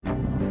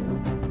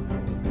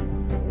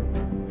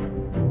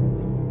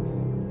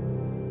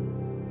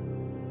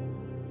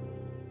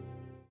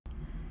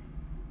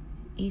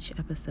Each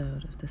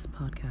episode of this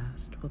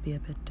podcast will be a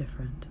bit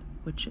different,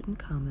 which shouldn't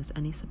come as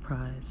any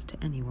surprise to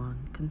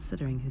anyone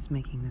considering who's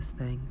making this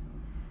thing.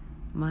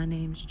 My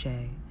name's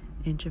Jay,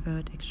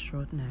 introvert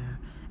extraordinaire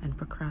and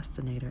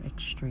procrastinator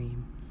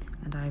extreme,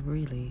 and I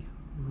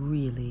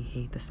really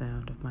hate the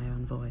sound of my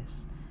own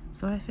voice.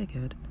 So I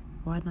figured,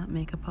 why not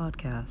make a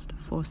podcast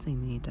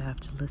forcing me to have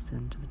to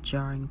listen to the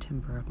jarring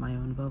timbre of my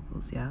own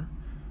vocals, yeah?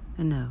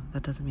 And no,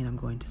 that doesn't mean I'm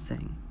going to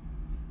sing.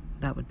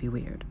 That would be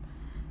weird.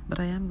 But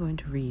I am going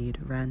to read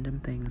random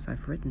things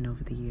I've written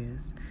over the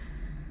years.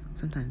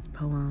 Sometimes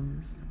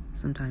poems,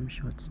 sometimes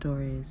short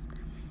stories,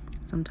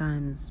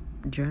 sometimes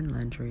journal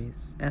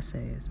entries,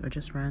 essays, or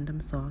just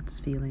random thoughts,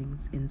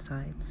 feelings,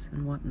 insights,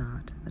 and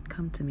whatnot that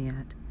come to me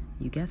at,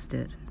 you guessed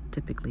it,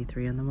 typically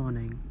 3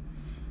 a.m.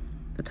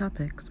 The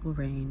topics will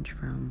range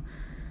from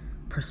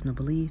personal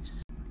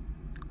beliefs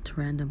to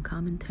random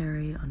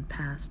commentary on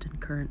past and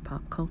current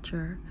pop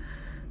culture,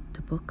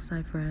 to books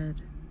I've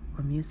read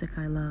or music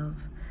I love,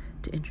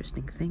 to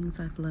interesting things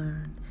I've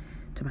learned,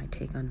 to my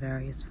take on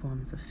various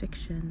forms of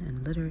fiction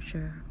and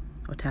literature,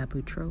 or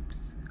taboo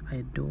tropes I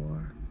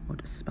adore or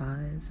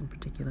despise in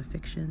particular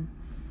fiction,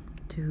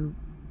 to,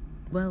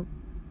 well,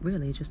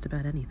 really just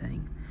about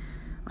anything.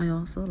 I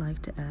also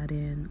like to add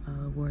in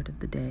a word of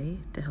the day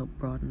to help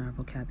broaden our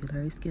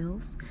vocabulary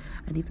skills,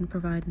 and even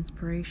provide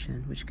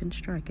inspiration which can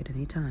strike at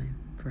any time,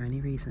 for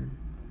any reason.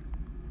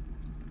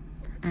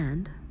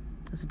 And,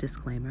 as a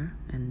disclaimer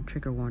and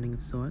trigger warning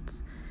of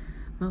sorts,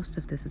 most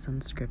of this is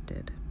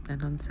unscripted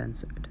and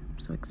uncensored,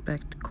 so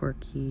expect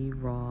quirky,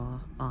 raw,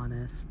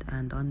 honest,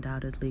 and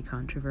undoubtedly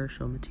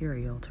controversial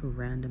material to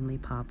randomly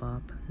pop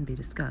up and be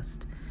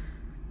discussed.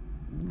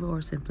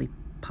 Or simply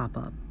pop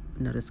up,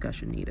 no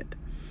discussion needed.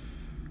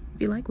 If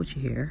you like what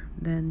you hear,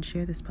 then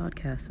share this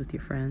podcast with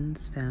your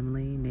friends,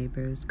 family,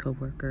 neighbors,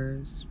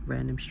 co-workers,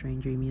 random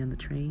stranger you meet on the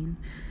train,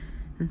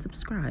 and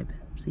subscribe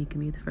so you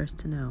can be the first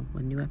to know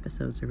when new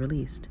episodes are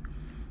released.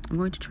 I'm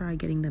going to try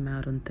getting them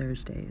out on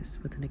Thursdays,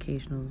 with an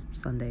occasional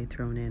Sunday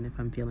thrown in if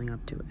I'm feeling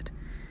up to it.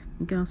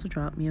 You can also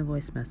drop me a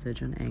voice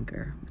message on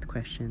Anchor with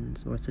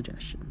questions or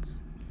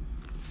suggestions.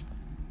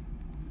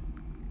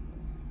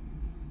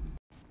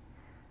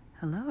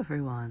 Hello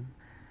everyone,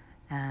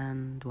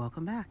 and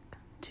welcome back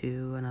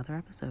to another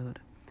episode.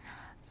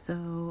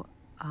 So,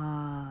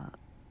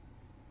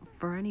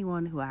 for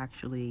anyone who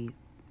actually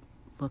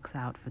looks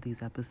out for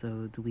these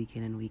episodes week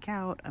in and week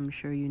out, I'm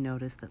sure you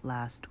noticed that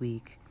last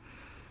week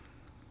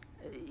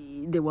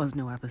there was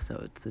no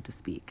episode, so to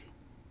speak.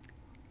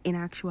 In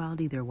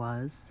actuality, there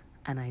was,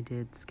 and I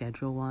did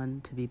schedule one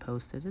to be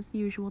posted as the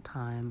usual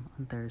time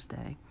on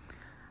Thursday.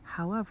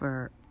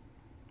 However,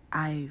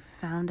 I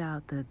found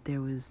out that there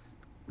was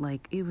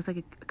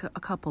a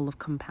couple of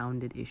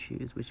compounded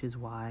issues, which is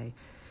why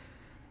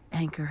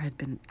Anchor had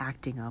been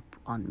acting up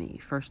on me.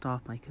 First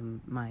off,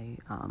 my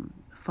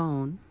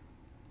phone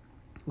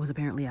was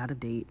apparently out of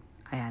date.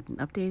 I hadn't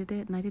updated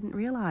it, and I didn't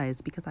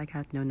realize because I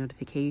got no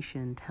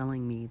notification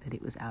telling me that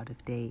it was out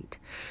of date.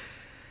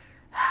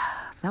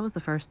 So that was the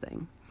first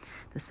thing.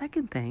 The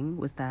second thing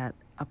was that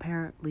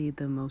apparently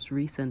the most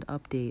recent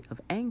update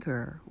of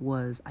Anchor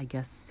was, I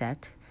guess,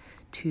 set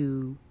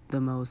to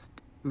the most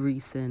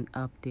recent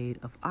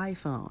update of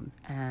iPhone.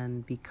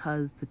 And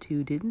because the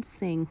two didn't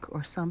sync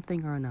or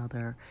something or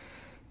another,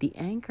 the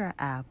Anchor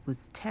app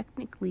was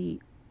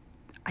technically,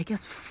 I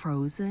guess,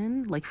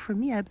 frozen. Like, for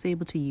me, I was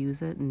able to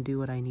use it and do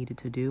what I needed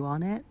to do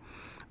on it,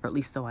 or at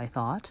least so I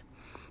thought.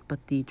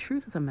 But the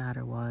truth of the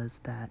matter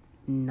was that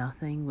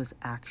nothing was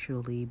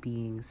actually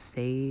being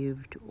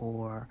saved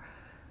or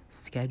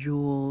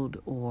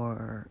scheduled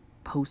or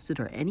posted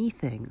or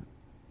anything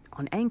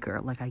on Anchor.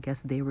 Like, I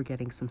guess they were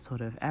getting some sort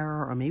of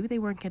error, or maybe they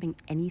weren't getting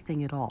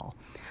anything at all.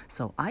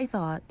 So I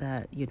thought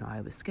that,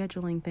 I was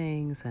scheduling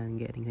things and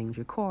getting things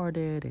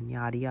recorded and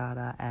yada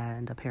yada,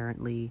 and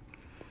apparently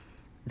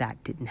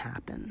that didn't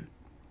happen.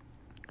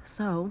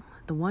 So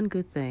the one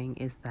good thing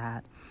is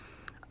that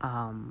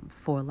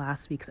for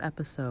last week's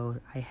episode,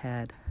 I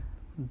had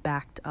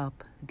backed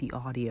up the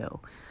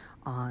audio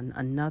on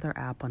another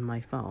app on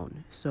my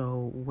phone.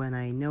 So when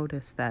I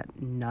noticed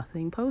that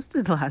nothing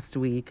posted last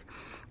week,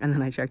 and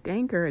then I checked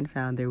Anchor and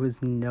found there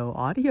was no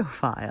audio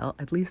file,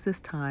 at least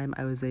this time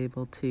I was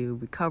able to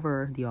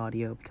recover the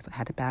audio because I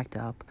had it backed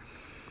up.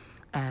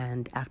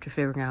 And after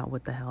figuring out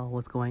what the hell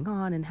was going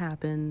on and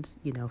happened,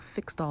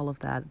 fixed all of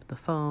that with the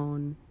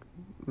phone,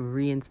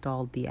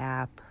 reinstalled the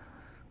app,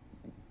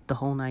 the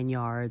whole 9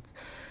 yards,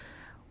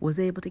 was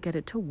able to get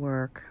it to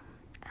work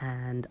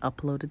and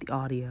uploaded the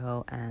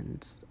audio,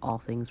 and all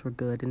things were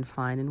good and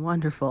fine and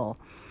wonderful,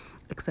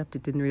 except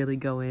it didn't really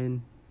go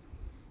in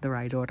the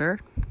right order.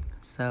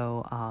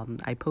 So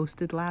I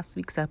posted last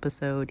week's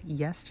episode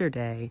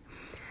yesterday,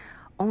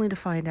 only to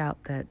find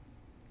out that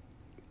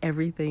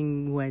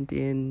everything went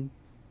in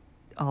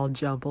all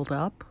jumbled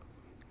up.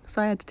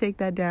 So I had to take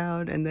that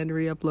down and then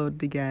re-upload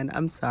it again.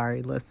 I'm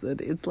sorry, listen,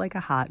 it's like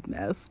a hot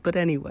mess. But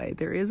anyway,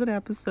 there is an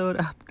episode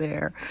up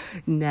there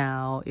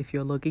now. If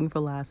you're looking for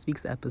last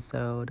week's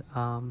episode,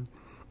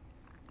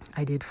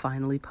 I did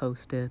finally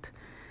post it.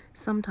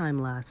 sometime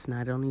last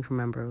night. I don't even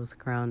remember. It was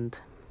like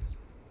around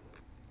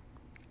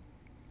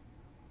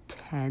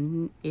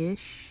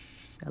 10-ish,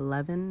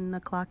 11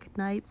 o'clock at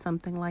night,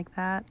 something like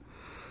that.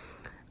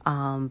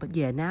 But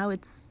yeah, now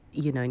it's,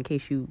 in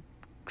case you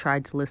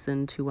tried to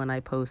listen to when I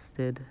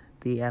posted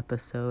the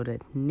episode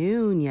at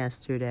noon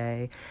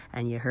yesterday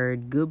and you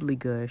heard goobly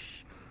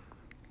gush,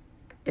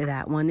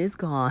 that one is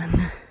gone.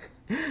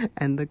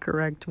 And the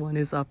correct one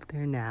is up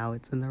there now.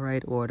 It's in the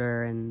right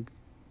order, and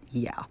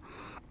yeah.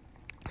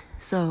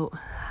 So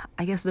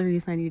I guess the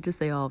reason I needed to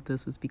say all of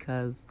this was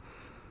because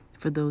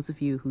for those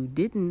of you who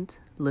didn't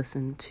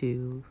listen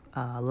to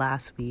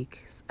last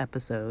week's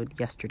episode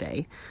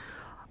yesterday,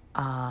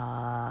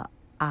 I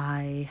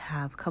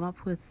have come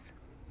up with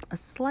a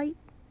slight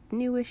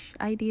newish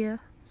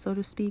idea, so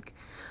to speak,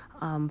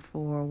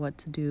 for what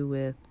to do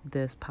with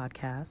this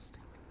podcast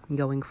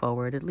going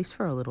forward, at least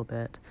for a little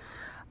bit.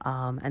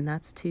 And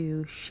that's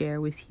to share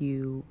with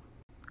you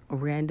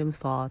random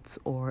thoughts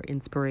or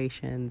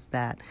inspirations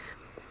that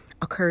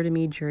occur to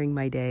me during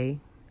my day.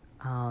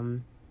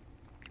 And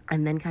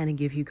then kind of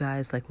give you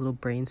guys like little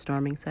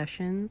brainstorming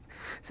sessions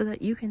so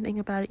that you can think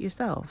about it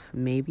yourself.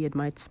 Maybe it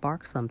might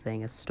spark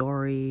something, a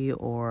story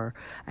or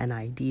an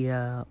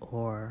idea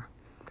or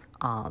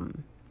a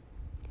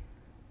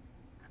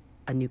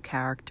new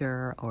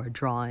character or a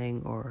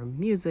drawing or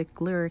music,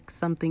 lyrics,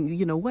 something,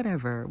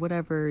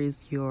 whatever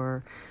is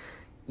your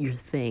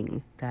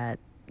thing that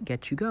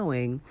gets you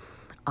going.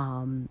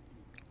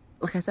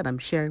 Like I said, I'm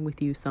sharing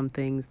with you some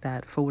things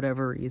that for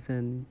whatever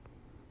reason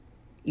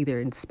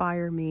either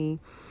inspire me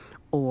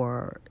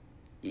or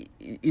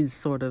is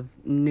sort of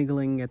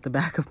niggling at the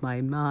back of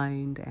my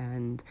mind,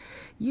 and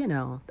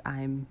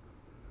I'm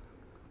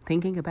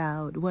thinking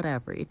about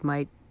whatever. It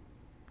might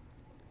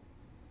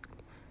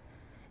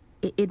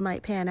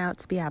pan out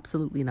to be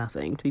absolutely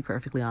nothing, to be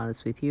perfectly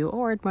honest with you,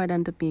 or it might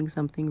end up being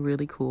something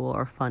really cool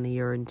or funny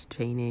or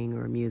entertaining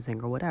or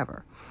amusing or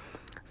whatever.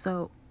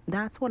 So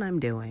that's what I'm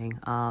doing.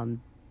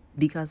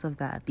 Because of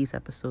that, these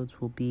episodes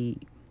will be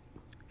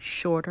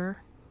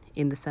shorter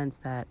in the sense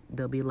that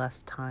there'll be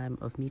less time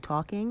of me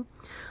talking,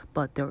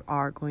 but there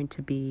are going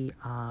to be,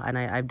 and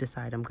I've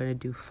decided I'm going to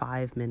do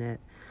 5-minute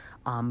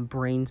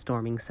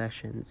brainstorming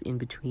sessions in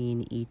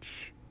between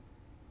each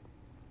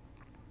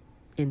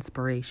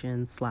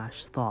inspiration /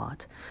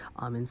 thought,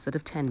 instead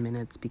of 10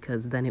 minutes,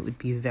 because then it would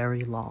be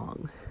very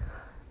long,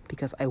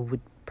 because I would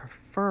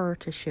prefer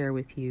to share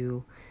with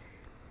you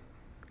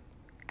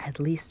at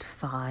least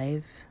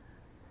 5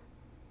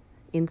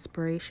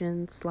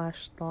 inspirations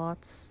 /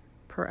 thoughts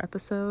per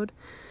episode.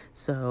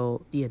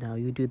 So, you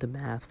do the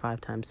math, 5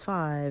 times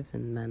 5,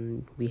 and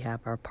then we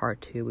have our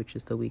part 2, which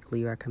is the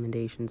weekly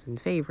recommendations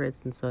and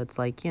favorites. And so it's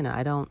like,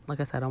 I don't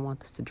want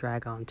this to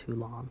drag on too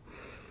long.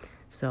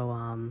 So,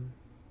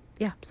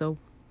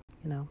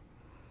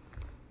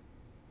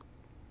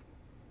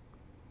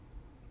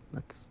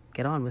 let's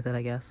get on with it,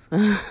 I guess.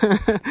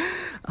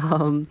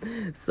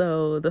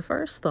 So the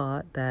first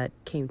thought that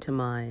came to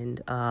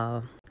mind,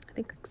 I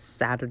think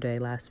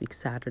last week,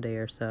 Saturday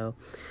or so,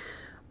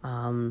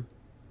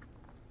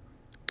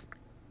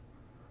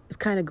 is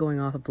kind of going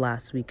off of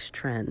last week's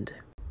trend,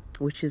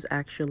 which is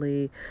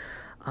actually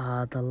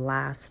the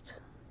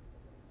last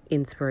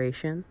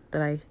inspiration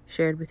that I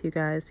shared with you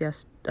guys.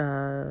 It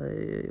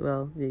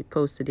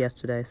posted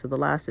yesterday. So the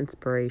last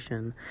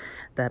inspiration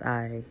that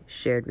I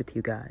shared with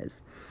you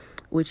guys,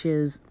 which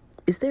is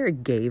there a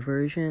gay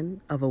version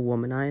of a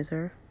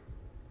womanizer?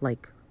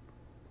 Like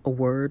a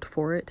word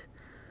for it?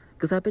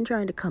 Because I've been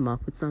trying to come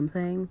up with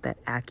something that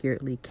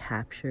accurately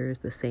captures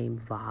the same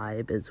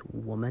vibe as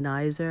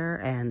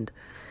womanizer, and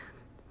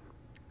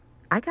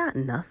I got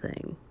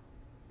nothing.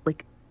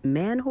 Like,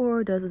 man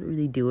whore doesn't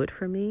really do it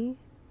for me.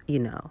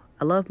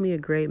 I love me a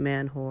great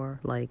man whore.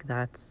 Like,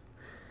 that's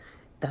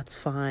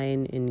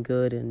fine and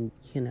good, and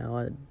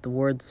the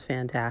word's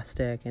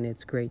fantastic and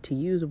it's great to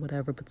use or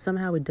whatever, but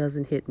somehow it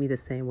doesn't hit me the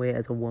same way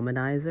as a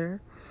womanizer.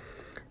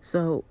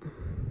 So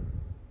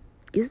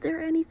is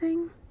there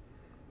anything?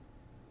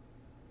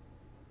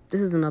 This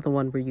is another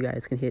one where you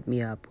guys can hit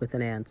me up with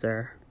an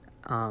answer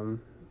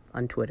on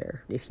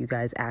Twitter if you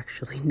guys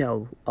actually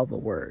know of a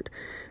word,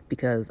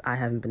 because I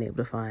haven't been able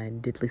to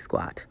find diddly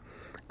squat.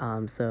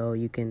 So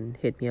you can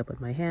hit me up at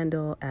my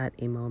handle at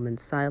A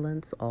Moment's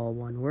Silence, all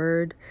one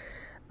word,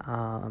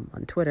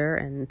 on Twitter,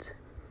 and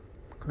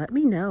let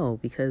me know,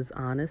 because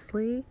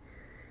honestly,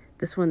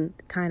 this one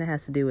kind of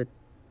has to do with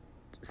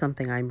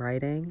something I'm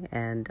writing,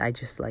 and I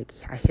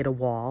hit a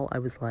wall. I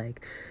was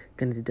like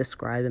going to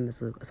describe him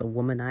as a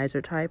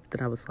womanizer type,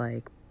 then I was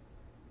like,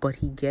 but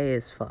he gay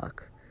as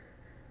fuck,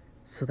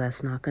 so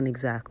that's not going to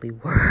exactly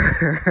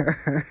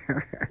work.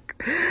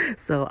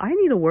 So I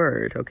need a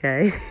word,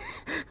 okay?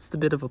 It's a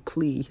bit of a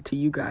plea to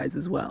you guys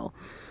as well.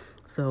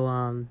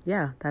 So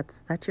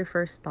that's your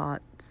first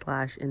thought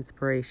 /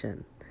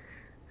 inspiration.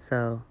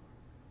 So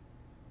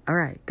all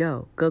right,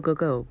 go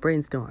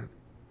brainstorm.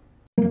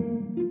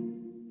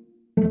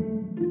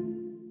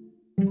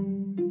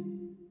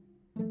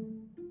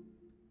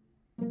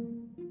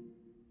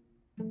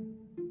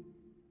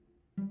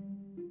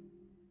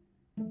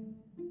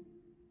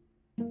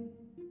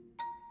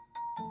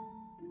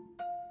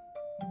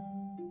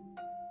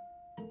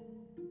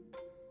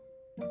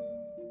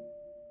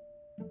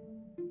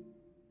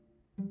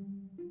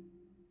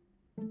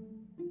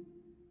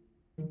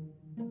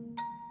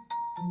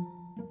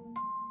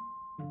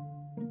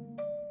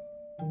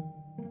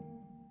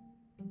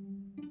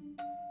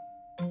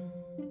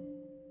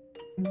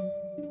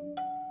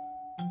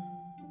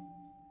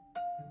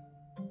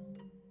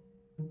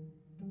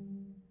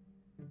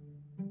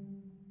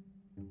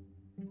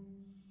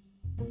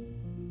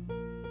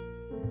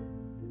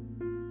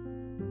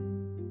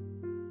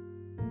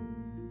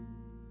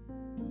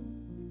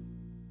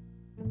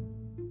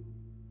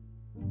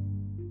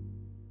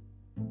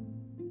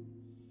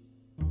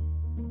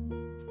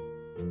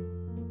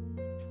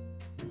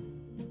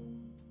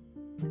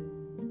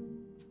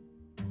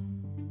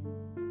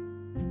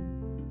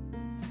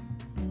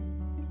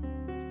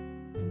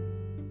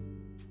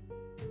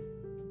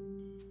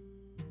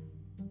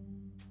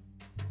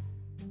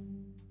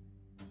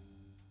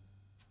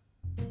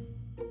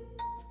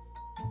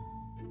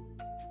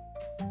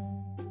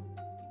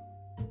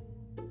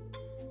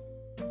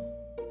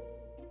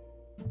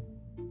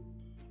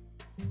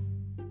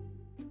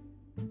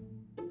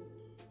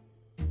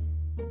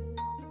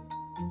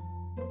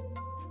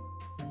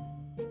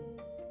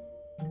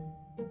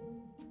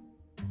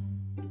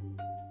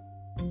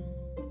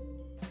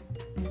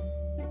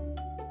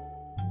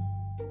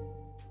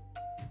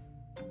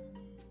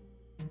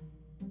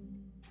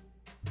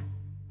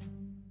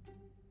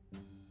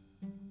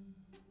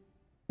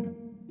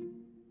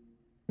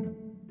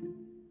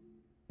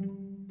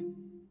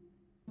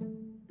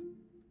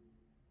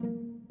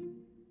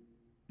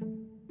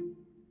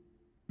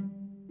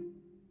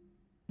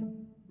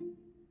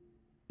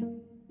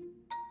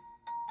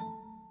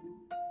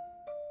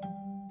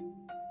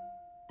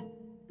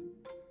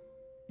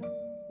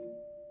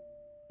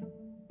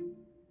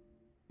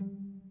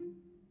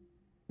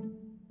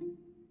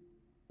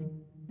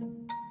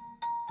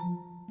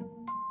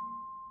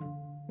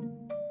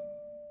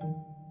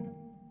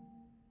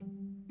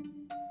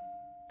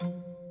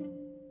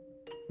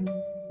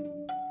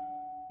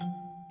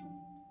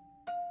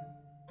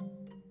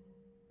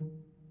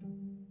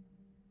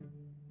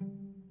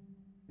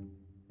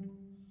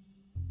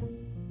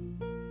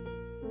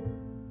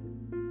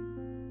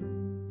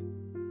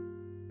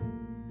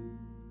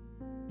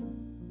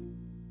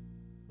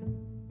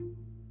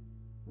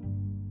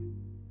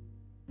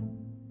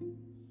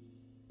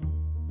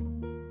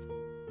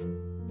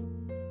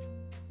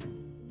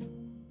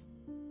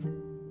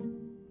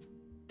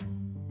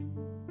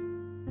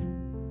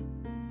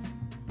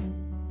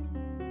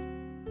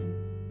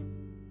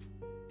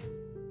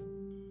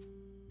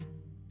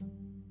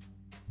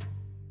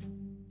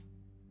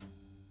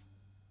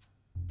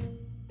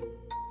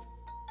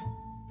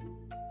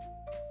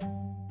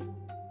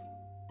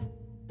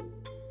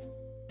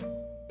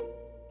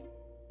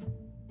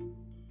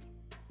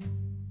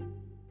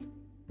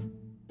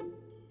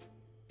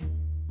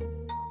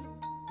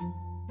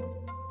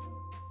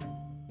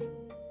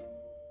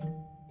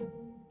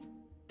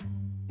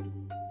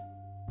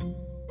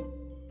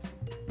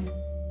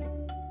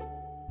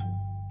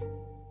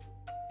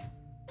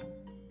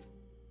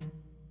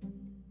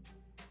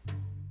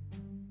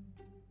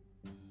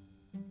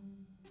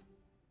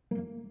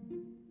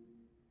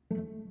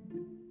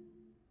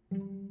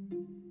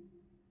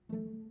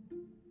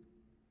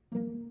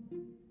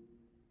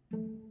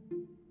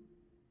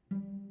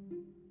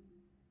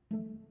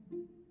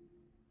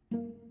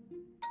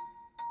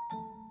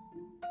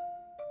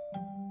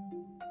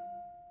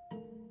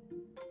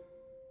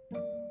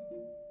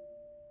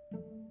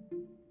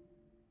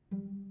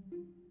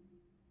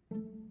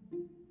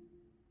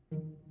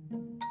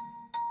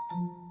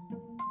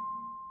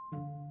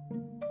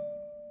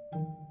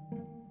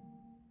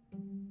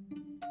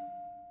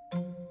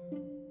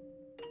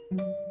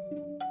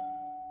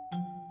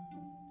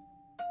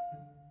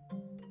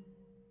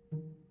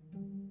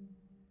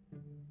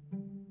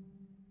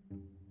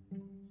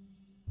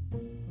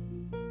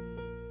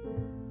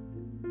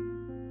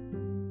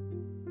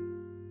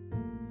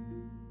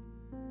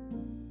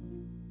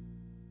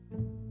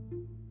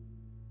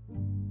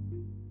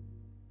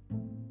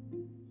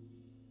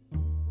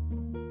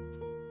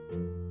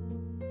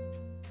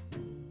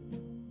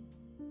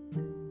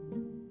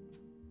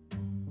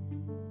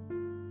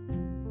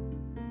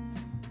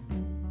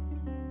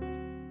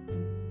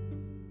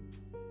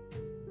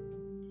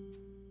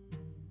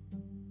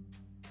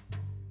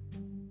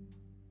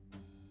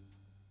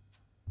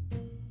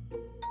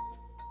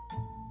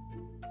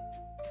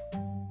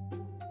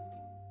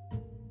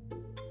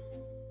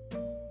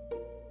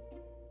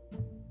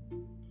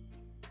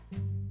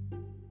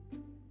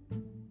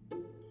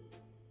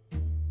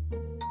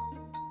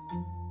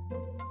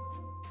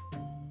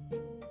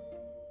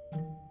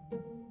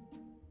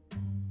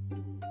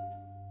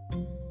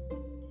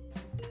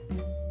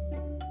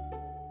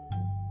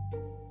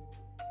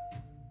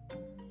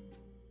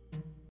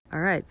 All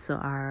right, so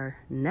our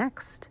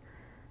next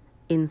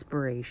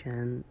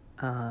inspiration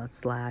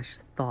slash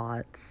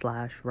thought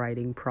slash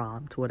writing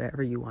prompt,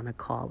 whatever you want to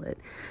call it,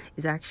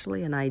 is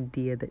actually an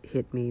idea that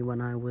hit me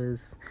when I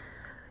was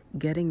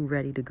getting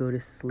ready to go to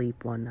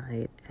sleep one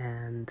night,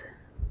 and,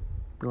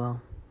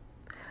 well,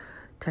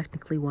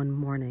 technically one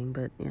morning,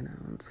 but,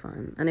 it's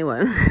fine.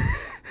 Anyway,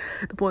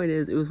 the point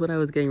is, it was when I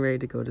was getting ready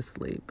to go to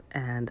sleep,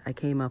 and I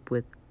came up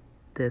with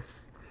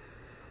this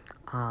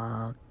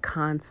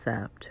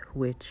concept,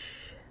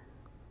 which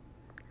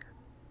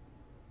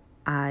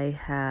I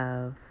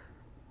have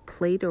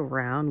played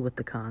around with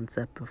the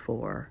concept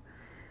before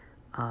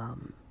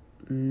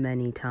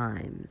many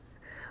times,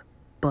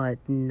 but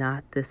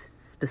not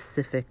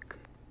specifically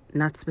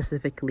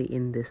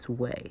in this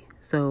way.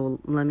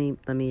 So let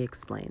me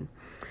explain.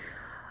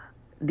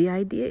 The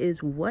idea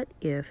is, what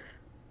if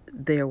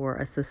there were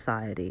a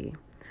society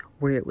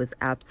where it was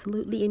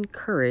absolutely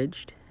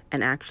encouraged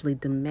and actually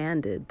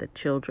demanded that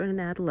children and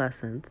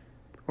adolescents,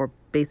 or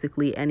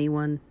basically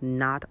anyone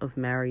not of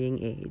marrying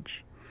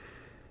age,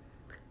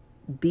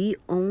 be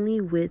only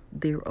with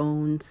their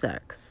own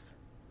sex,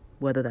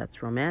 whether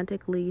that's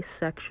romantically,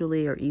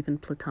 sexually, or even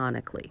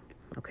platonically.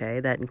 Okay,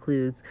 that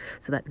includes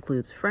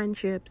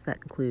friendships, that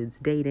includes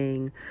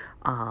dating,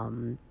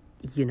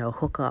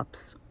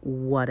 hookups,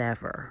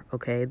 whatever.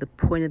 Okay, the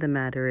point of the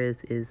matter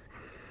is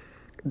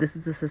this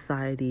is a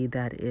society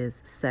that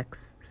is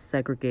sex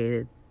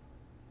segregated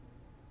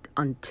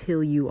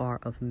until you are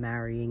of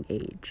marrying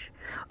age.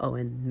 Oh,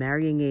 and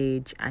marrying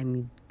age,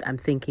 I'm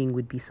thinking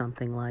would be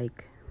something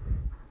like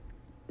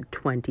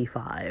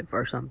 25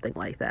 or something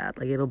like that.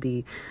 Like it would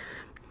be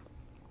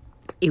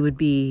in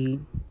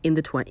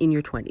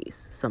your 20s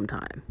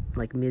sometime,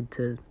 like mid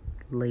to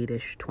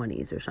late-ish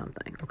 20s or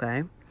something.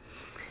 Okay,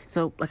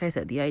 so like I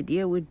said, the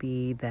idea would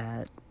be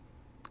that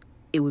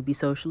it would be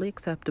socially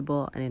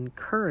acceptable and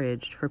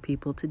encouraged for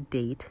people to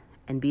date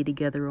and be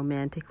together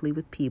romantically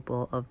with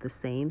people of the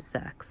same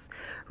sex,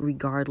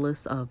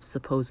 regardless of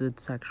supposed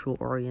sexual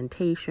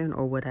orientation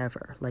or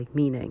whatever. Like,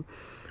 meaning,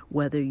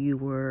 whether you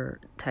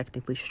were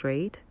technically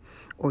straight,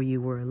 or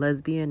you were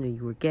lesbian, or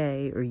you were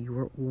gay, or you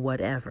were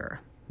whatever.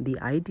 The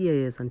idea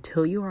is,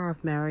 until you are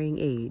of marrying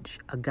age,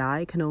 a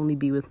guy can only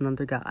be with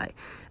another guy,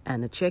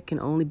 and a chick can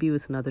only be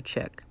with another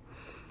chick.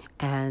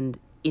 And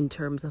in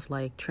terms of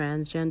like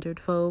transgendered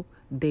folk,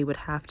 they would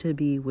have to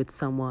be with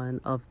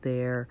someone of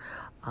their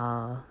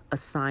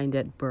assigned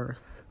at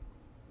birth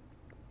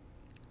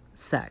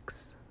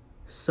sex.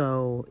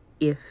 So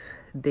if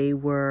they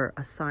were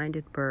assigned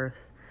at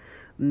birth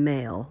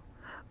male,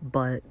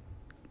 but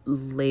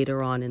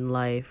later on in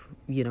life,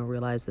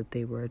 realized that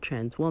they were a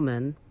trans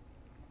woman,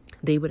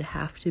 they would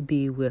have to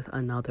be with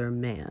another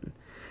man,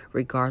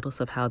 regardless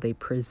of how they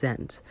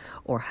present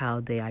or how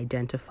they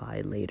identify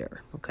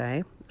later.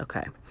 Okay.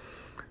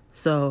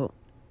 So,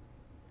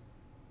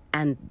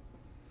 and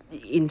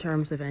in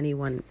terms of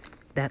anyone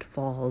that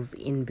falls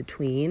in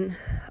between,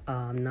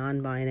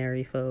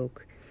 non-binary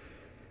folk,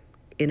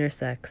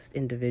 intersex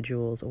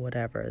individuals, or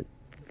whatever,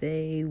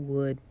 they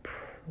would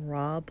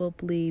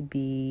probably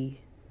be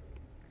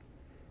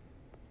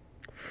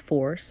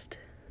forced,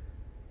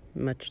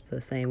 much the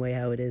same way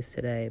how it is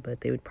today,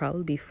 but they would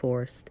probably be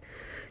forced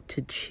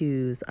to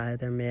choose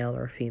either male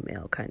or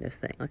female kind of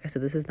thing. Like I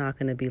said, this is not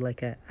going to be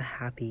like a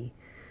happy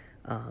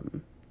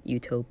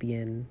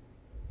utopian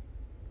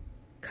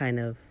kind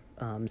of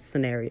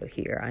scenario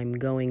here. I'm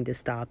going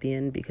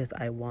dystopian because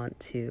I want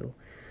to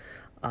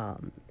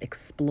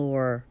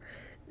explore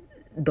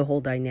the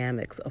whole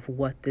dynamics of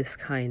what this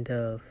kind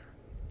of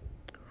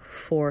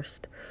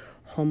forced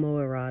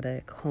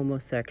homoerotic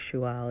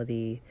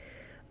homosexuality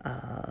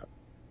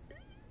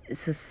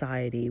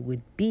society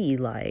would be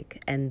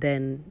like. And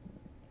then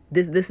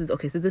this is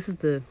okay. So this is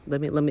the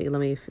let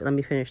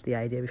me finish the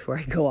idea before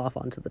I go off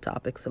onto the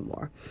topic some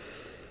more.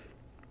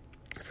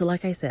 So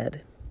like I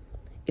said,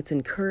 it's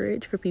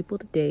encouraged for people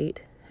to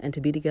date and to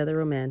be together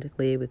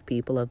romantically with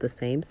people of the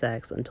same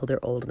sex until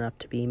they're old enough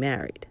to be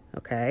married.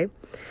 Okay.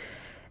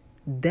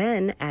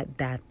 Then at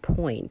that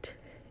point,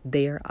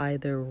 they are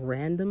either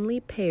randomly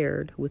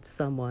paired with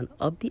someone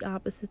of the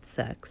opposite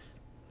sex,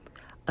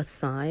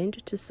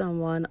 assigned to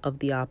someone of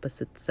the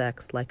opposite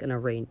sex like an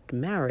arranged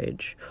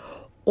marriage,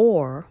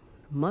 or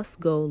must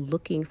go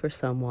looking for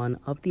someone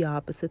of the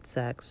opposite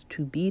sex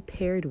to be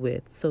paired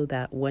with, so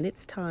that when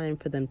it's time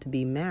for them to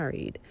be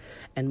married,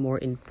 and more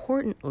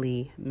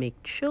importantly,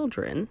 make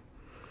children,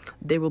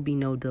 there will be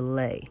no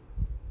delay.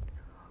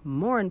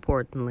 More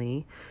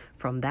importantly,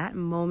 from that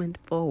moment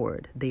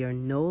forward, they are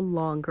no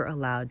longer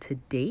allowed to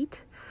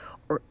date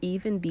or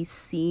even be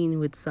seen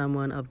with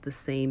someone of the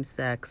same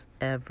sex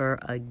ever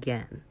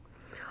again,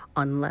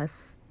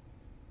 unless,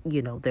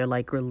 they're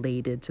like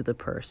related to the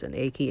person,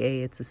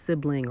 aka it's a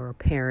sibling or a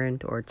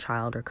parent or a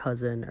child or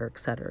cousin, or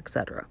etc.,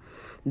 etc.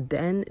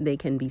 Then they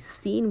can be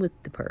seen with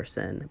the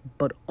person,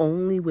 but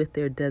only with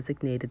their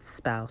designated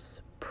spouse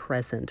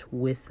present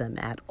with them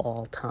at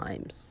all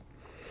times.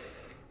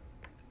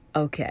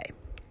 Okay.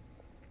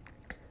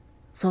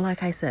 So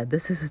like I said,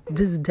 this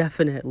is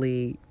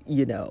definitely,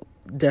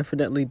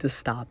 definitely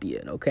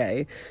dystopian,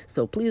 okay?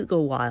 So please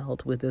go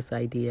wild with this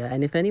idea.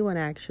 And if anyone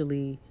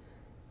actually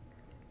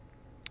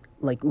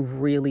like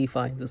really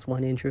finds this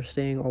one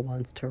interesting or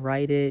wants to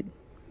write it,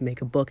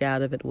 make a book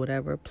out of it,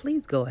 whatever,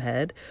 please go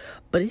ahead.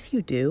 But if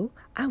you do,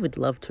 I would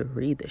love to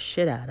read the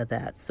shit out of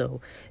that.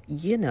 So,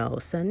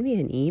 send me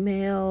an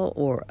email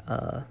or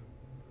a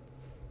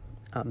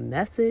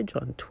message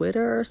on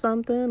Twitter or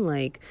something.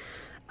 Like,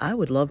 I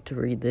would love to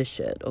read this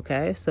shit,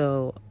 okay?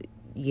 So,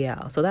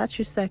 yeah. So that's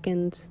the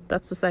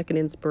second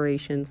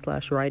inspiration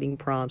 / writing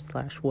prompt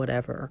 /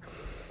 whatever.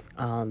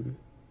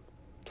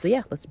 So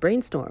yeah, let's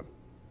brainstorm.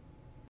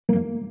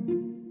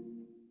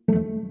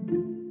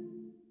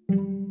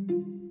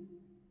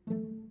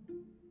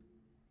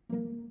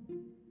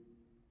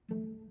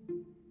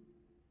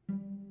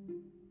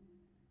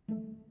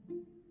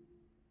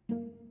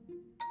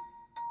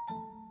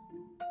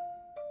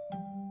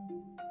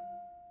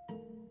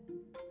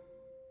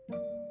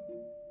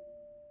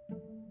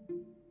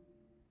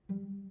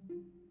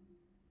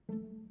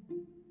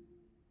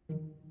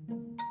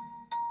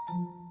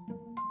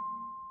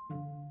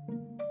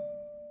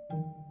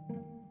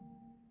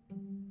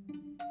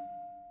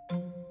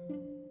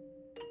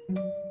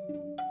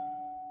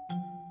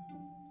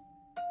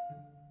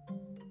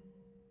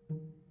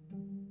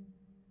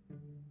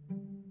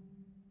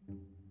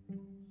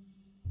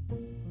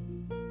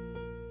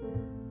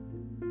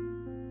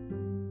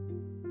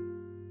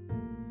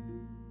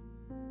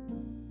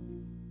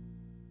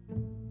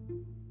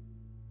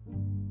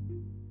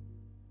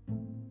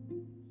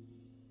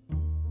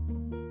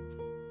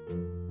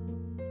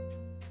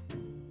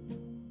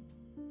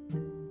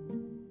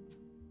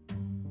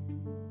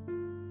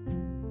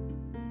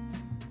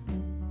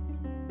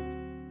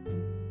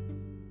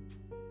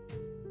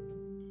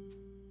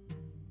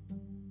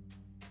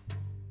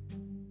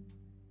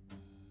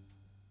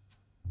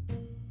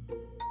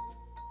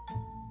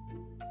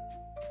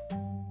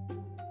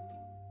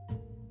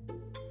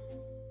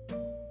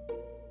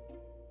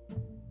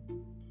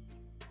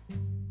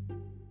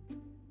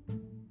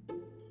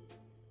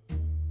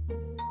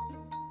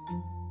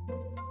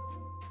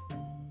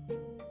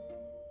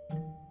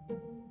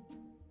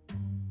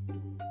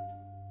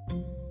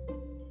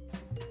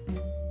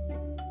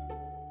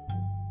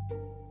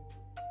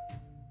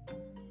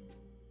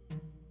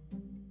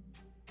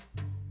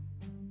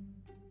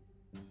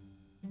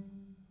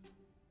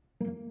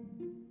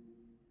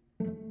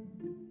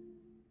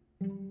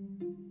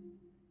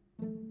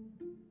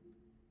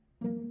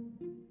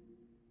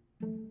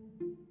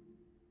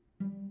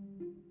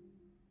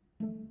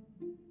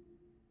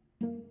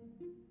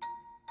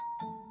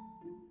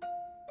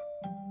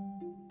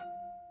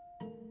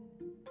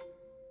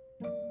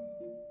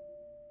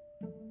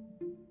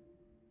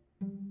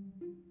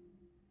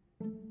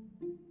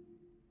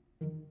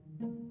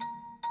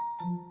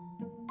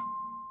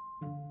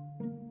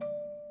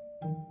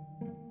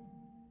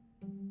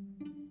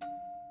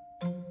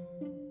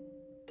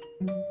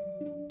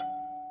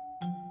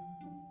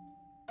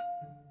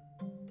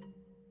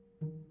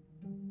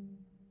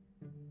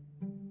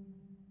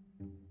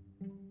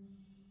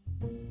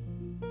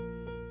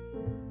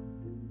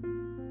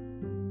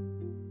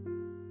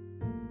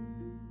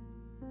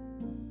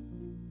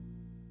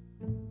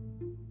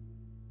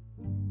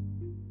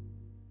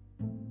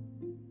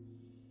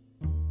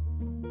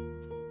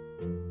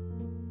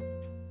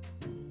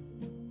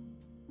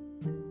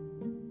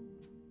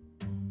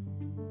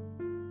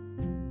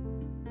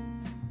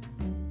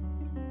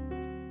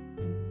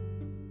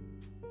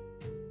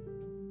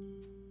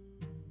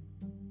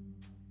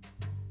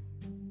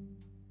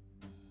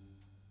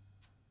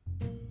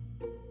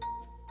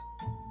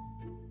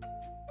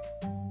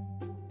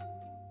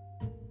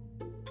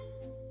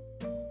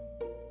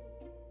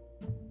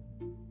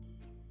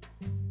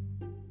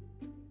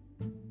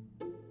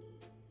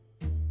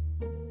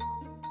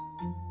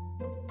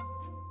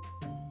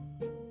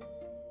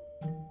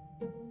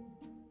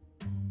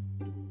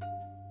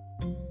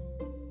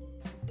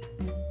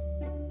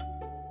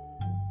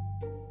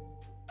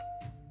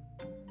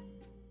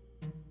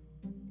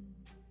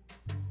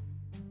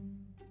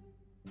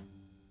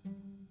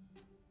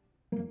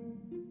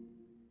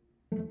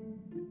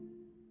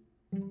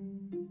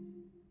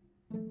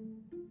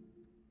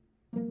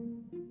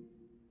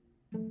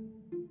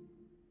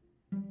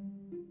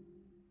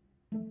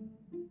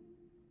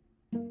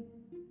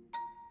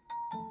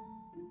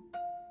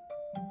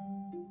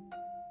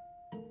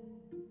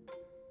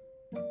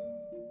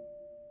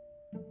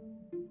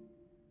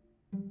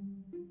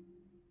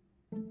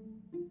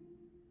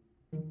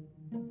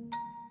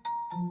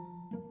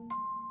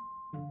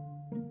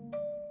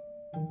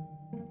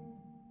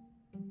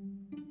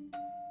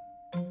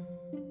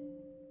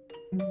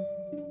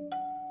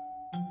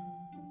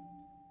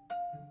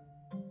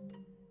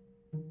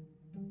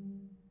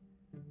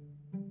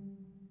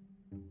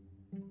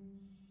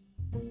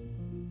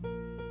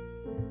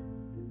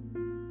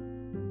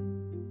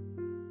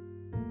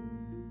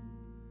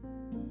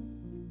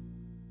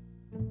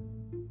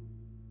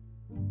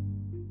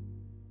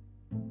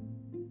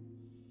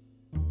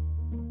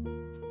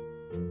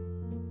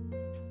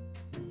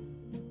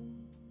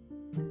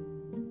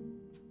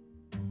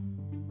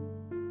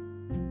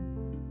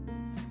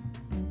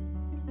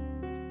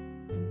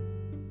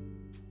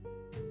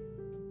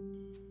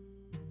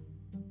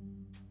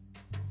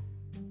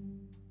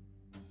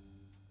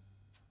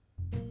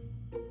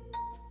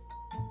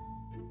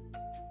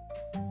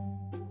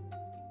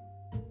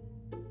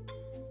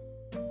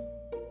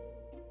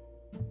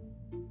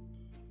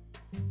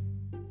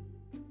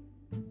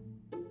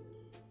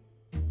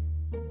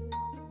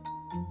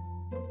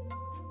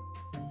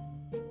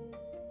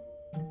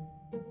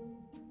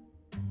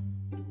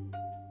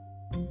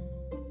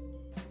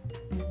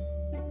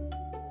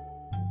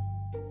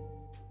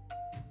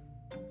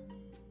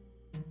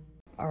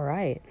 All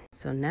right,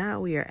 so now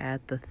we are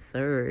at the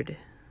third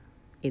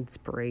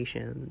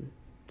inspiration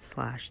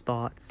slash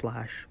thought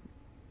slash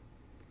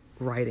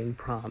writing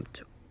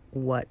prompt,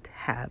 what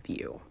have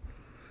you.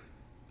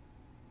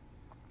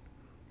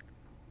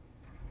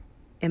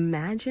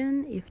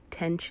 Imagine if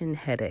tension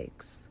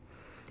headaches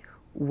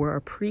were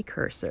a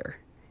precursor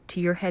to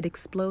your head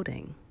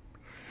exploding,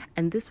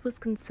 and this was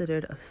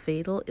considered a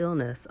fatal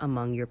illness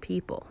among your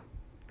people.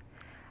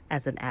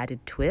 As an added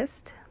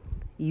twist,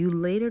 you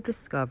later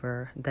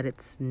discover that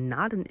it's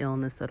not an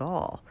illness at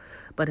all,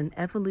 but an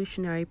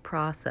evolutionary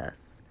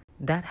process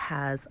that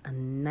has a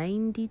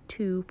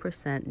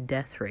 92%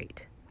 death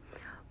rate,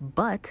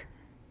 but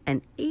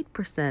an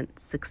 8%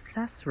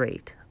 success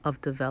rate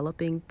of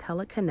developing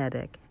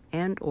telekinetic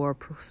and or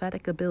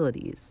prophetic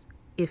abilities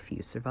if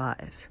you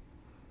survive.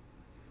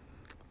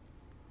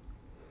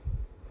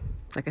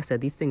 Like I said,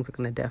 these things are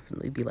going to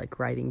definitely be like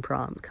writing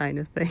prompt kind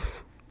of thing.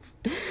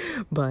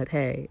 But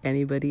hey,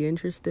 anybody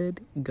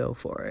interested? Go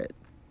for it.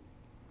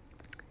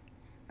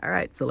 All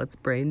right, so let's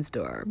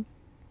brainstorm.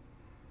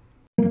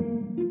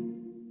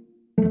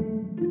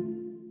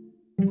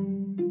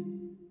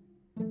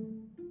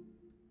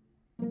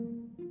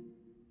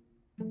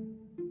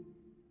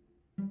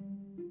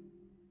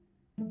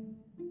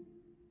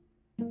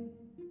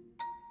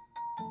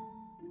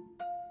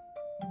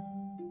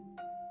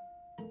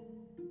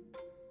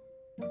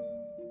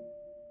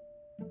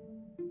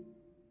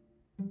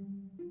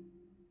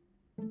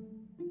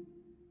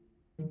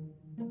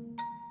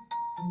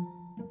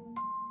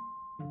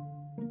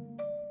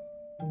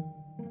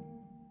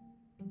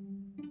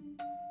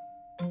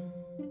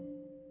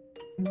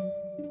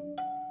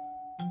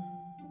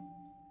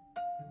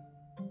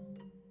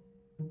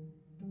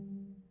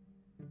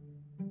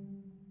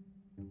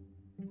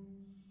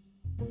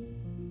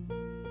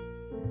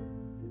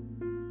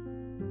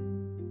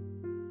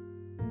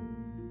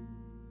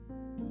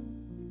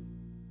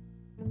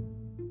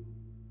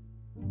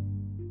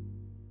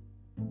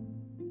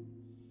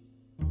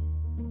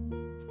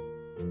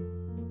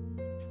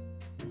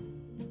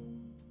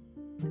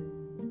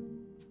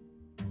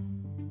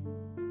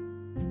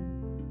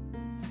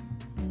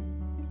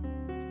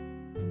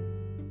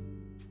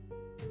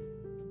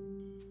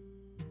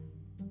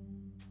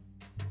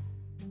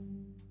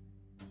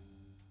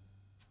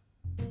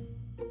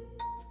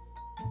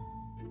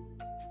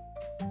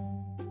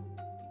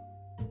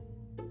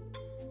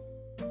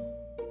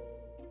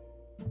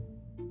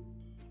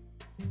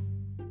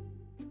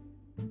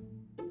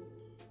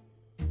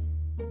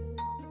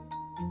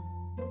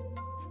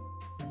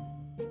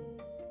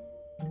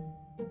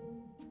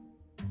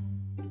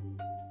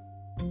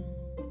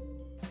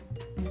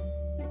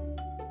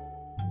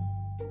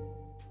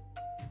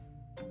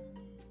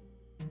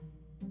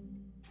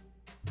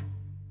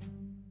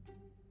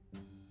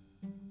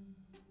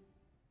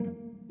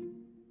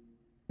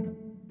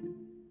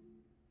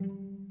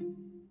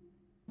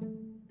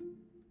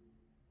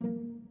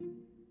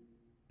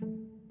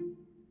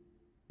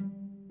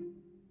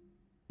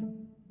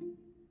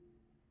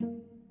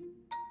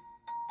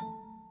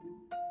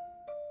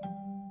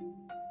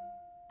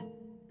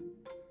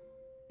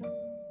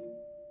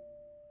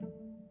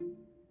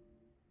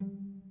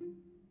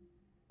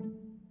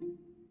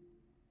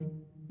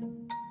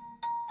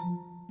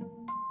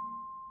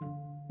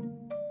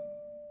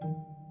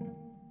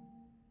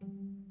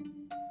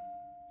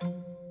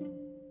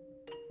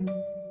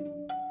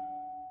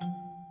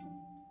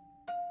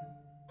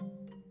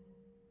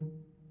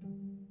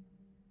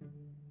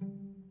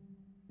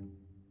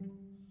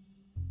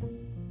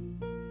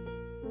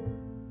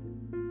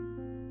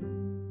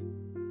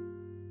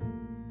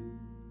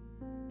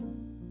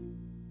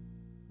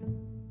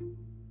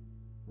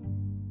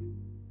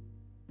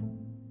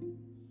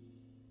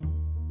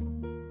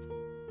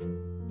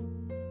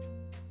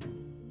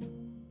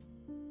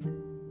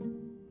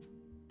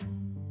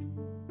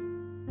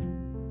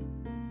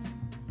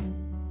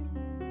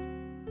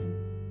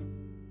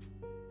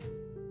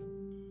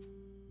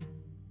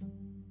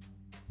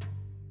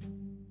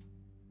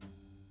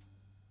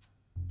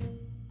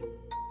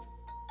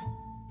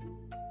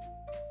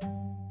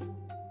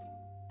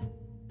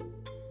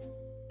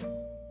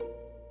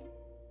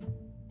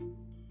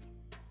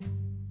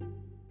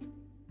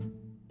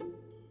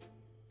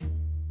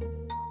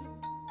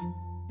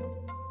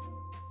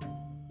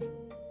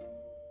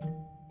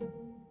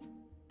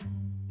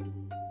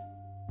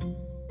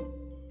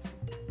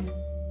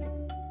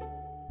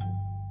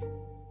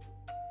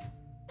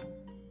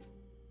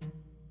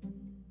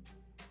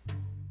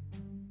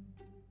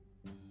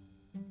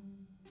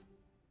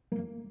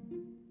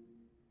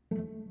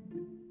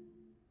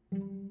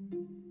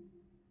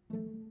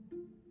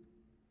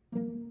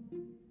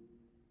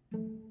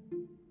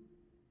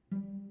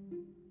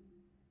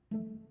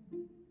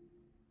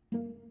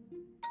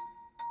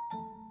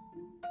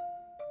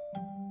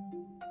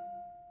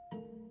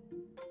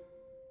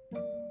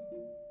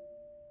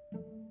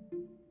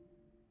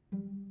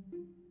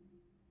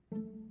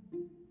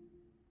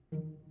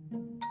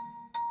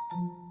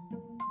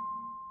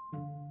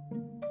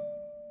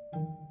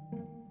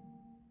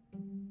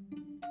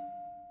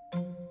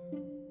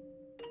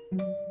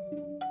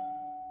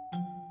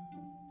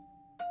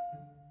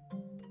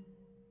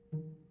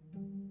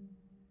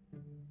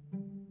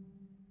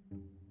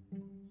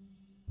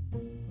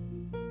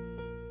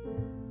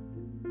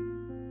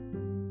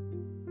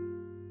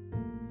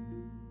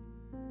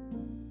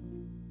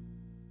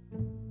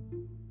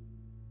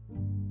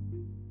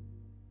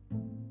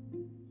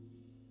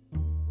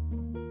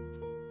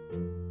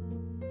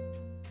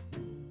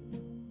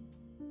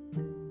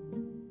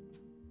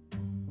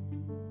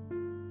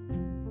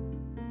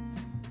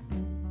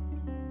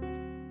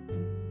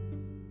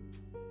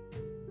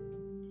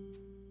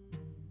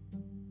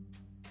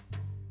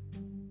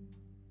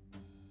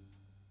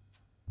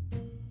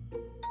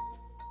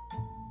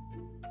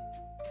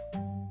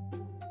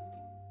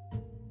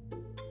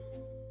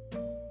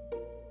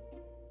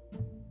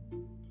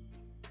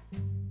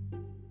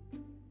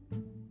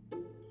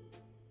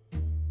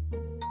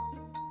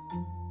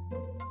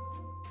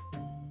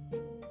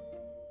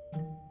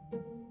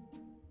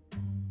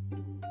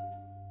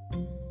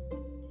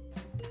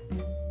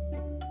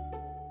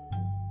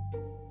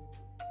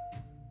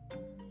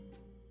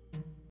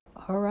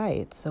 All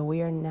right, so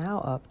we are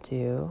now up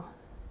to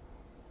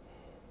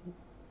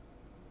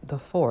the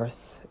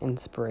fourth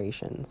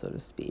inspiration, so to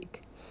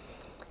speak.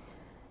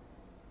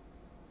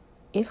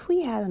 If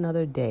we had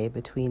another day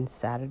between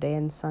Saturday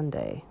and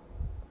Sunday,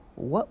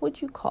 what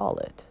would you call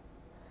it?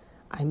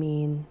 I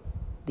mean,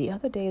 the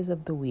other days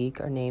of the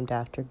week are named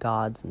after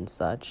gods and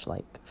such,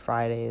 like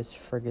Friday is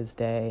Frigga's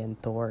Day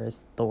and Thor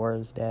is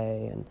Thor's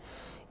Day and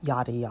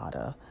yada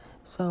yada.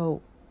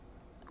 So,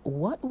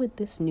 what would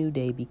this new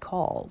day be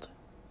called?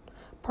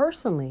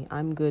 Personally,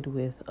 I'm good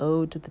with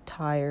Ode to the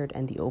Tired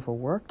and the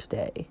Overworked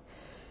Day.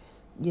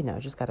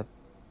 Just gotta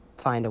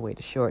find a way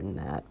to shorten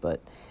that.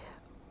 But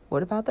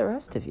what about the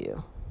rest of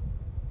you?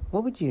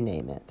 What would you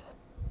name it?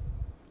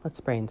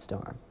 Let's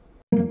brainstorm.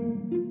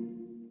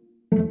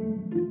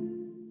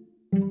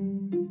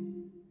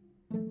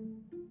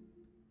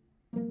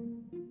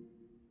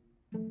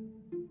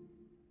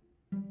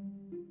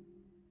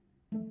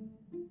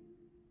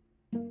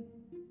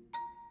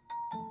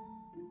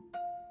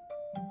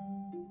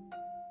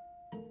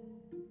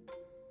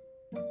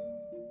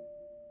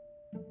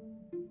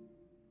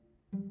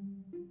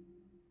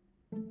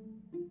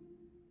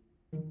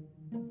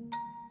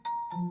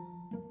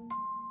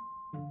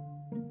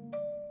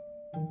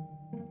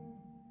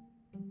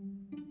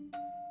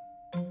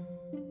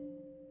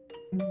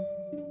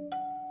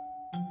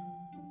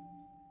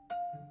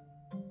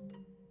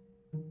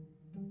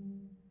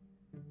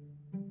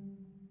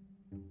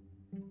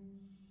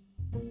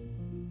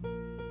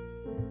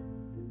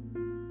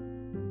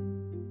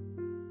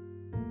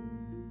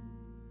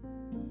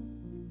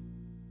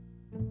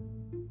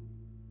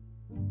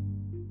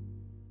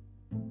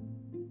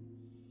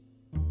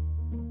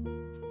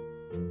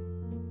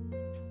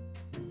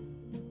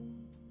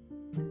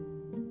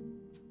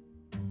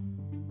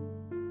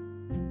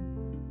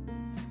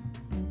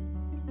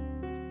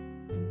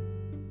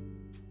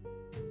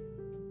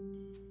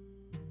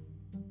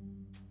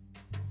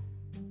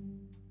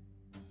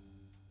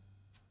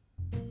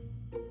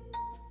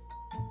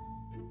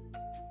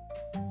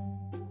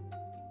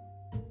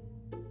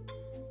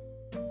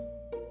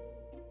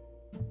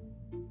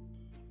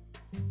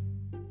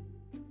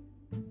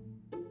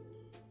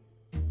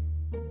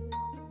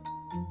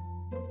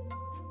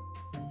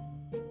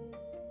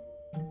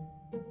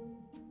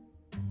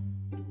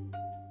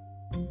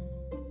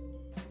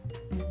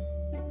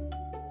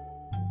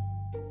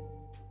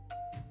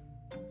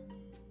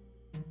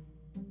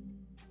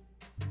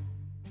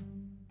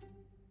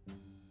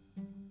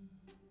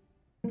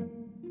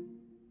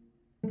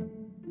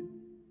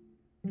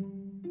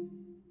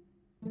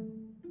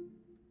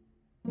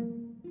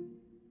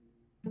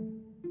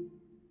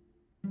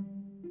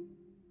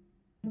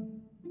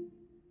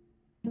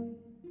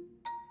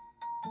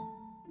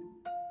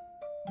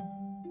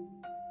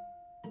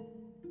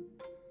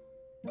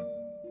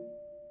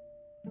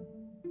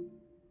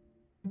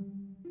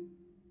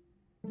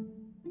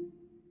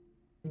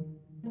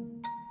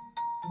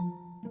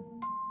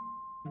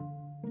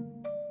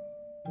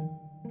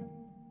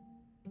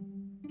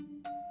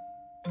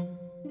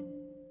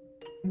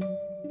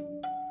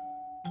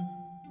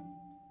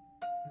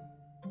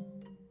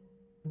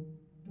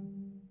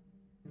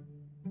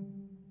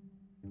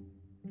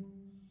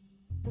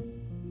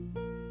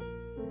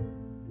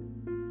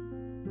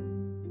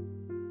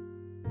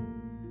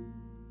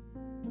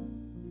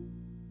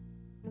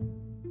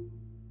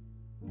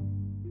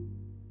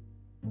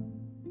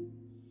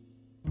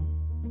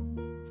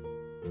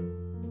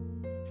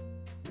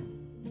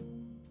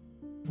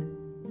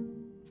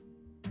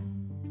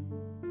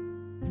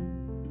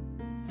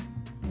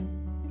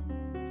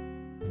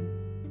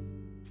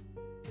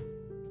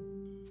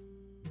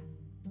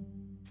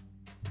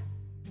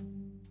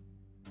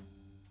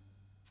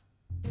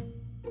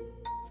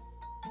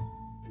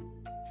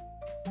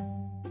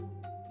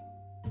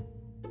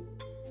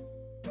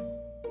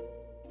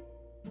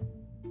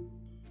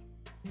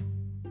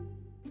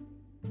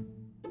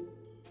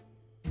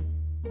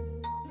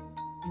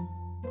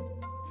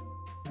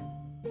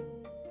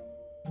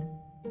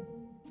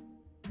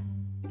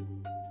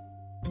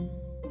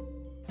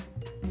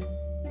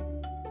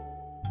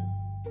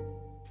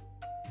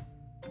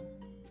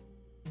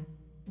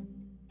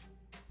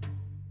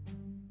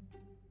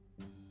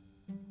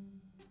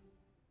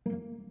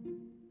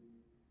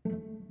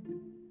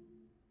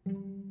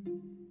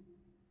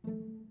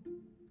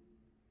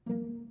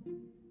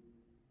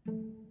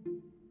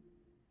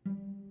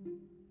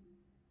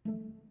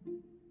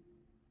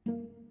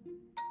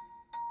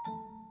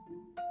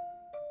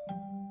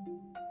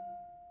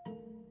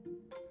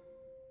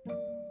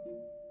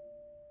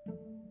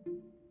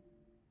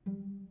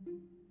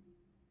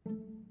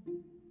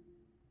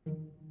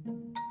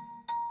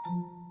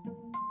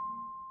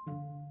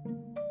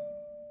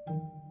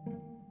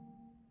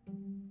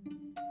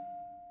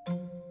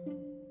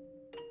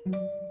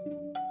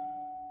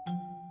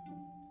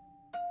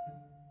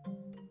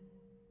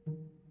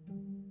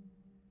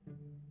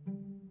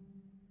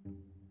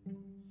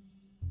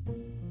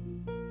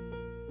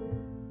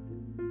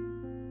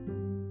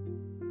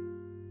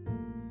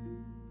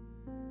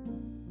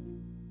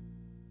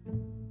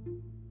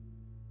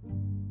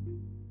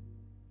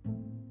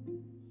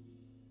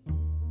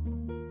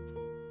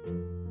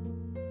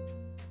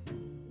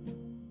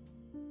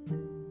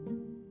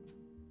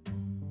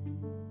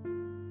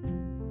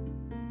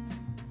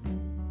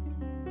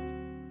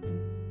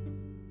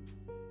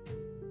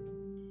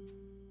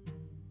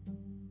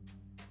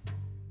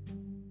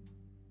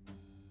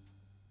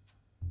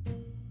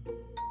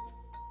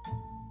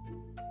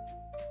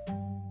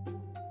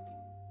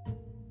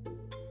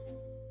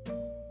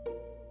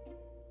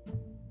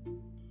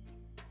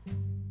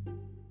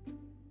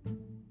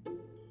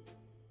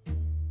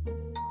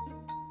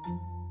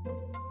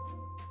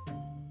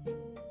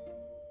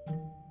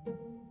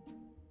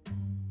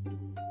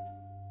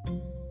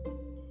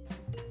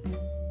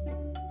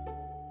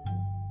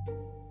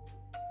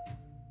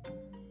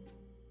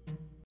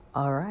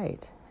 All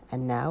right,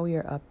 and now we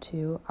are up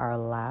to our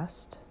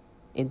last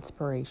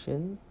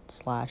inspiration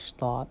slash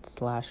thought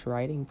slash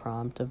writing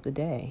prompt of the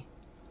day.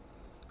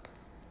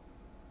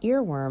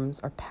 Earworms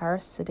are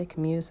parasitic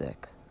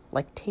music,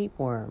 like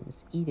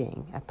tapeworms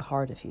eating at the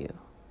heart of you.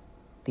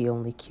 The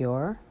only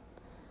cure?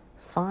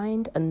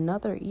 Find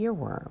another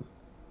earworm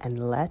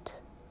and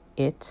let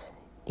it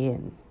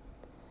in.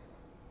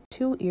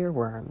 Two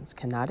earworms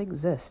cannot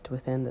exist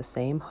within the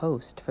same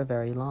host for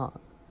very long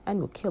and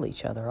will kill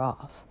each other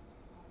off.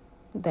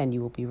 Then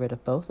you will be rid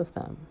of both of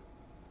them.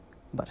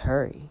 But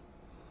hurry,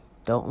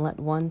 don't let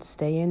one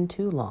stay in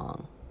too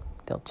long.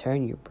 They'll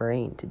turn your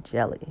brain to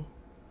jelly.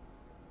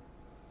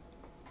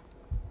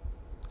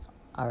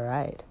 All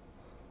right,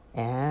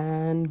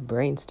 and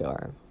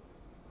brainstorm.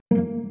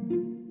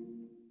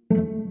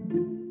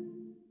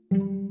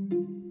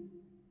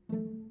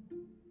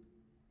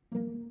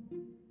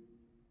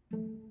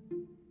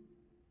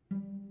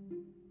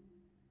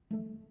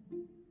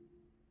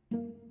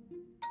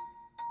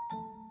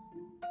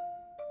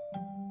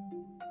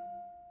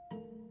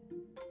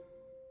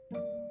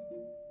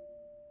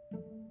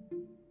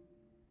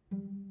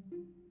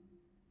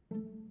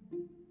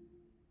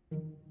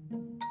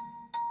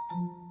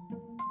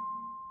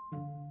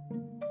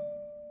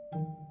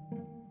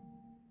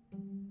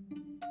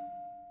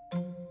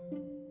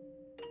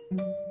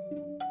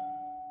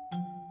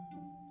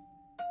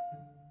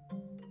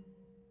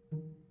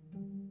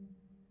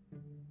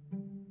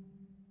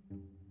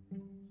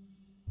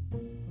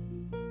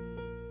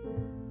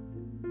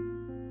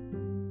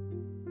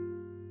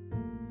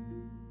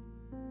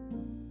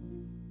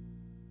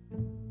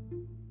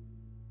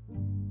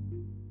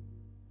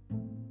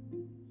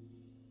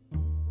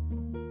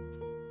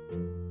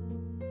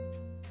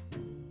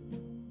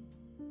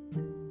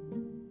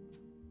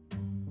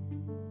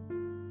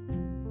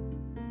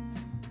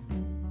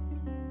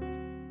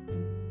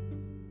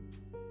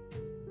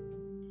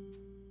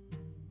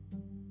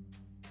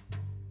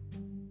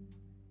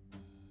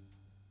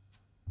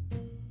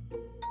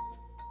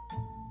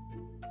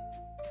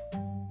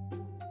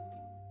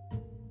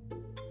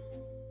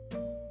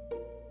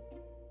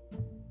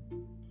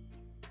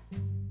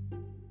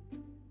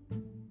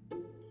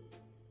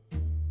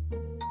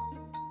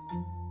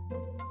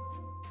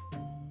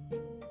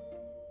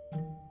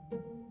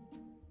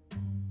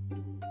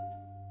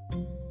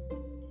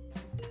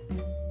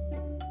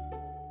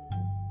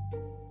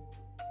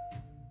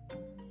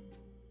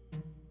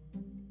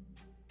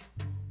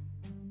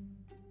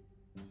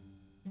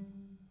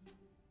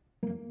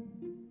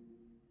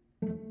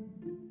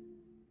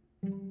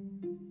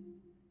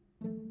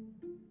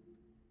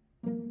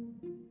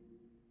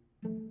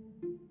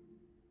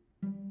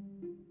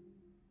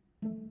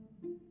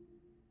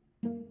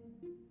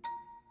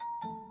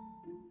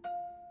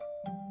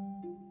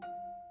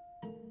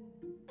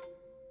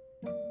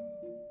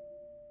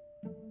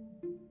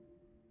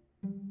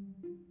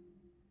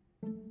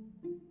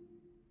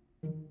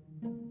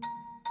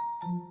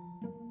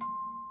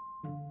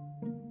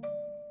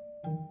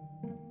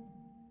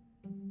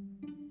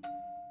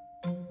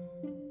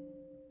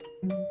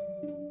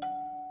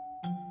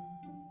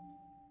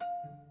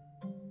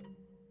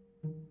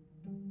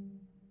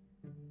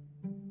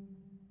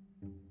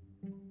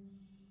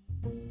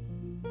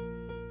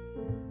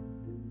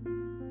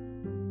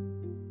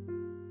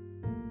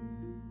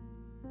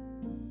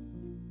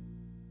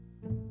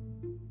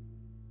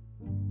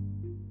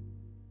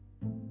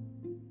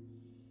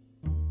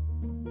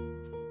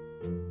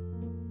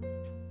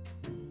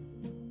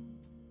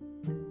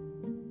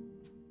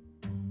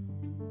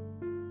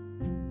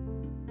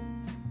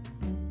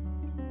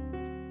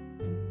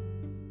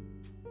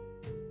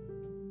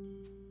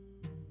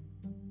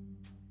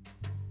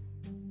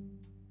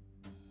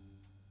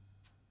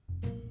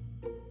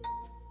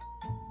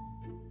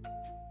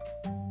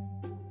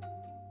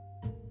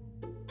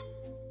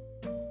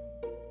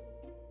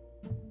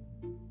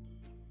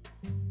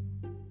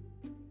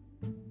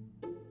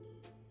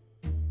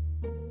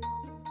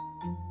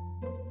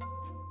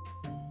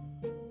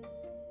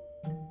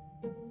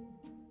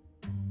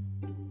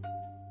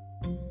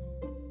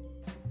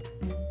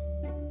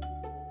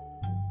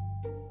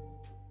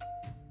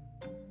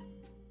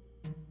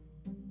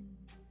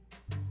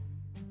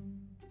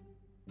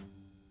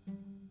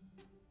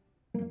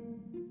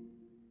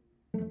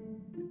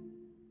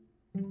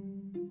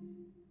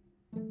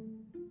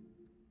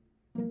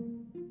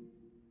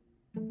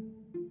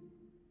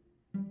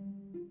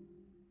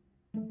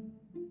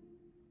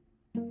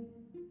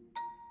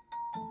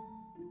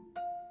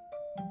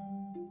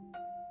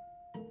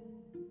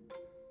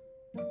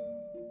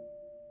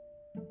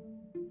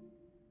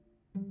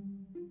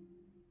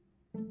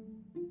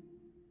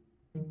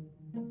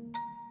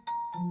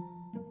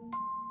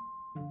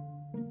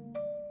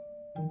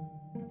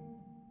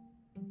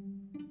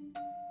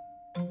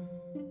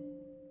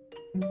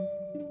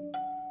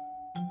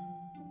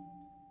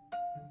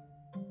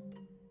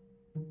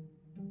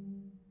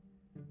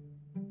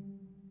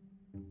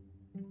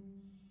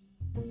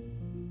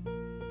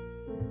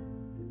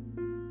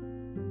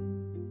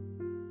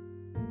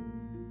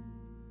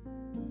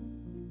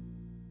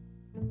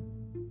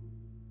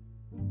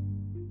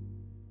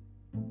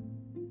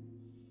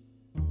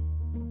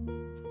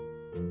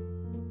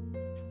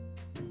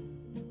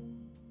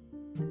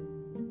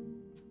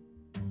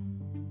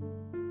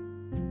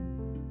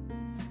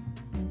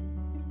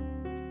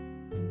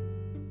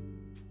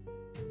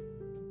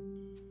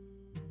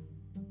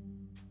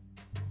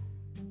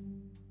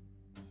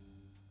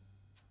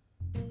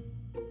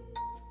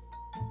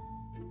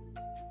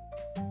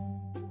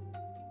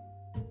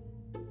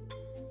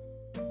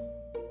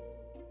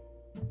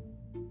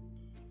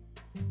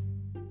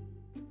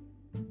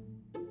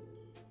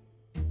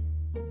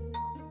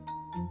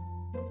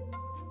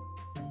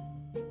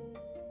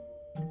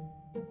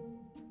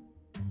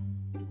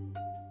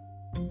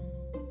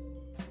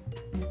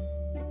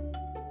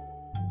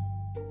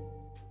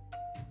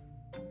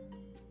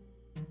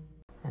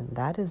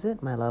 that is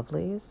it, my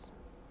lovelies.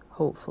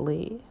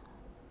 Hopefully,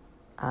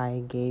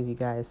 I gave you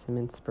guys some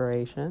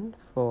inspiration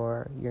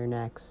for your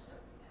next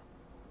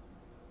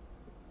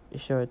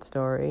short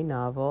story,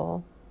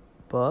 novel,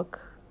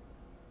 book,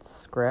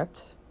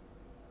 script,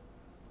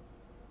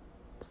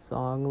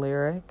 song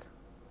lyric,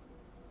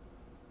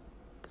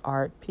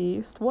 art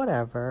piece,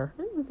 whatever.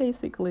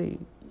 Basically,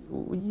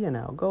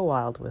 go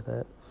wild with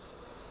it.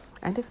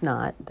 And if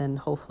not, then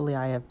hopefully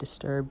I have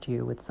disturbed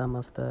you with some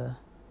of the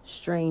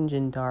strange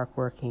and dark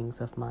workings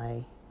of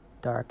my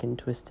dark and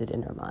twisted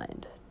inner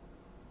mind.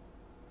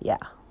 Yeah,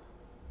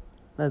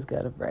 let's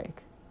go to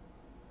break.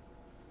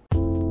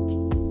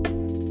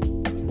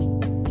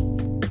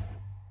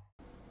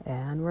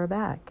 And we're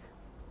back.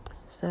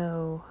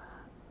 So,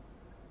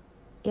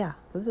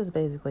 this is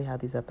basically how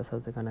these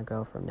episodes are going to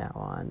go from now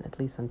on, at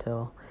least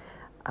until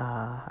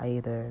I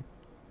either,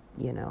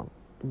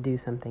 do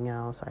something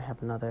else or I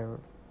have another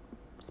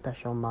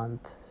special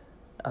month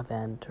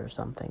event or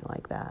something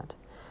like that.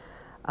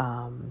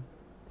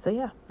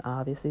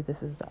 Obviously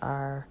this is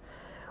our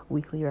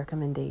weekly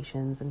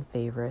recommendations and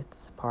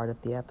favorites part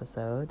of the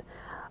episode.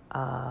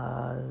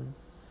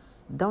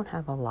 Don't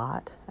have a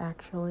lot,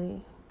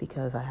 actually,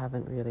 because I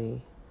haven't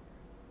really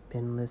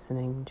been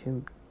listening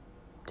to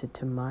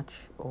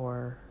much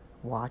or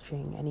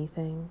watching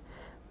anything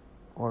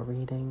or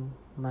reading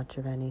much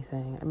of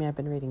anything. I mean, I've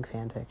been reading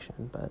fan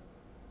fiction, but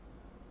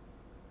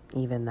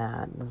even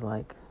that is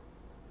like,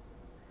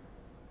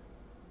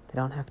 they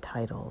don't have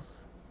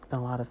titles. There's been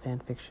a lot of fan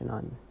fiction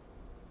on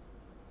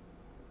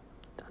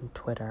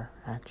Twitter,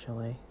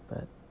 actually,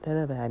 but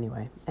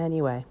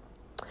anyway.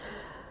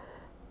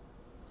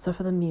 So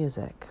for the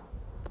music,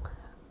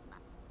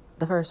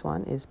 the first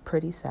one is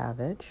Pretty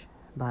Savage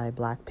by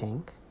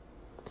Blackpink.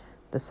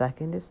 The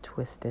second is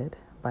Twisted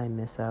by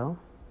Missio.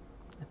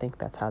 I think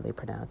that's how they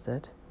pronounce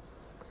it.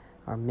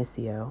 Or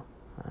Missio.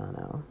 I don't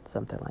know.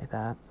 Something like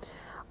that.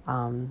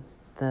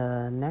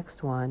 The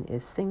next one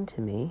is Sing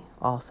to Me,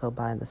 also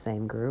by the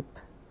same group,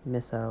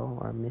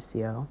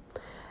 Missio.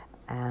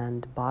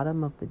 And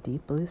Bottom of the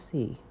Deep Blue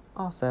Sea,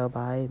 also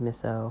by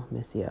Missio.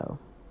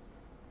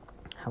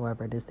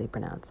 However it is they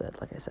pronounce it,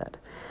 like I said.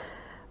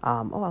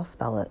 I'll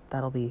spell it.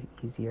 That'll be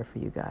easier for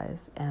you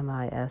guys.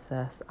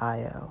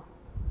 Missio.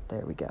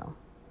 There we go.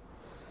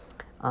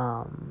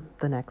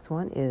 The next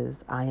one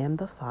is I Am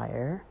the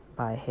Fire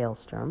by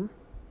Hailstrom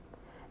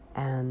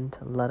and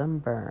Let 'Em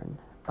Burn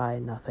by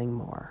Nothing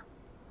More.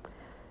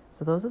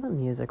 So those are the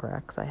music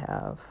recs I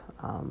have.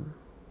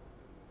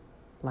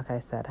 Like I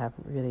said,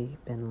 haven't really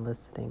been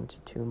listening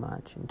to too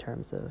much in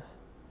terms of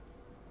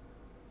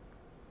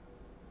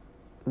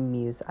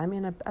music. I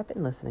mean, I've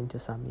been listening to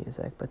some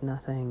music, but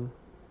nothing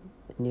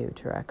new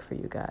to rec for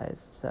you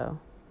guys. So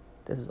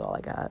this is all I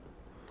got.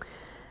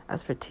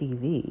 As for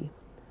TV,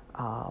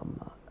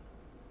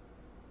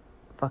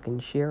 fucking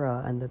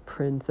She-Ra and the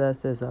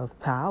Princesses of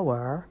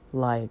Power,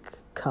 like,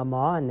 come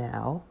on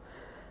now.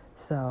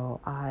 So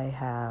I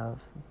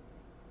have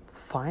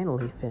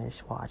finally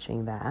finished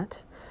watching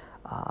that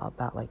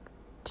about like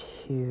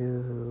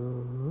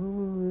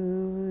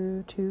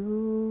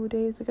 2-3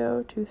 days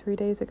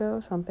ago,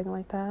 something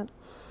like that.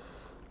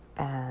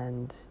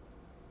 And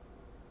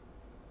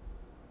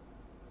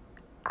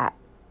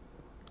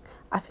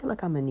I feel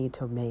like I'm gonna need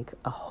to make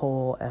a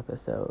whole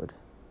episode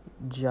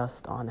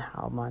just on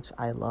how much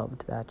I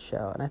loved that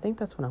show. And I think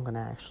that's what I'm going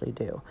to actually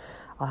do.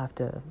 I'll have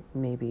to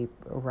maybe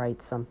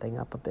write something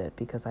up a bit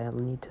because I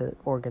need to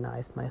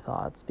organize my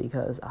thoughts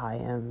because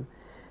I'm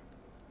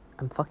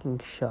fucking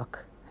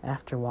shook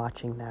after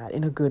watching that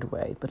in a good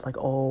way. But like,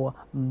 oh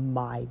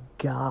my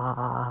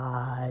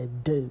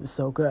God, it was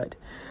so good.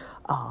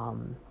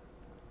 Oh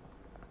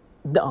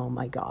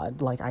my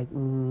God. Like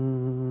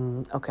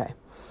okay.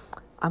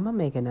 I'm going to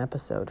make an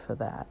episode for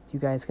that. You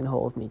guys can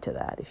hold me to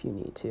that if you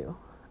need to.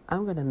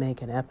 I'm going to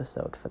make an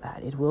episode for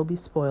that. It will be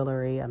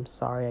spoilery. I'm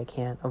sorry I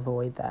can't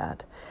avoid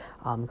that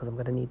because I'm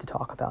going to need to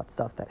talk about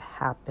stuff that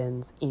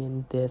happens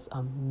in this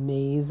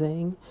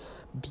amazing,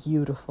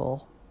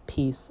 beautiful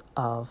piece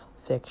of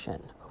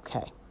fiction.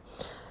 Okay.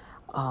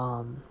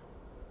 And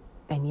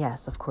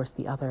yes, of course,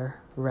 the other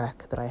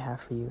rec that I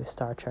have for you is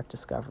Star Trek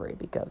Discovery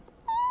because...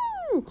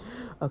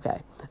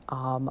 Okay.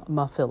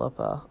 Ma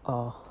Philippa.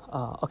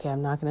 Okay,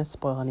 I'm not going to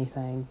spoil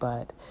anything,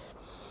 but...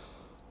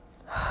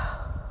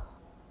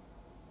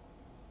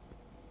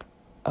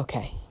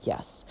 Okay,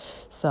 yes.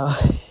 So,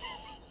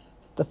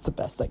 that's the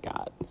best I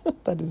got.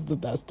 That is the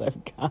best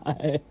I've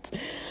got.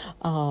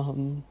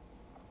 I'm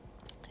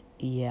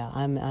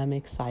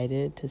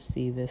excited to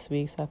see this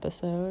week's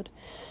episode,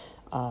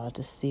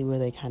 to see where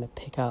they kind of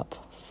pick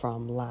up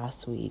from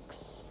last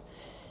week's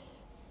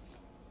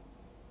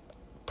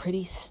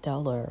pretty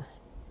stellar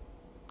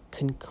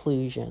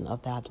conclusion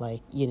of that,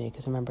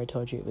 because remember I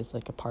told you it was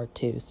like a part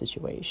 2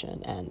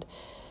 situation, and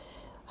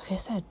like I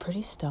said,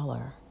 pretty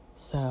stellar.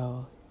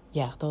 So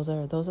yeah, those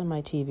are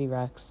my TV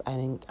recs. I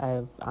think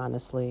I've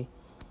honestly,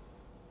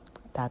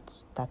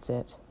 that's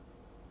it.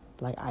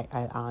 Like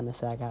I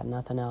honestly, I got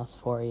nothing else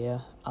for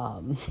you.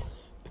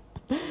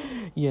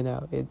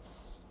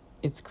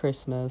 It's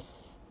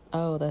Christmas.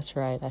 Oh, that's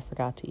right. I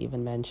forgot to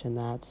even mention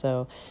that.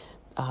 So,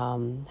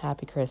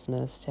 happy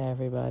Christmas to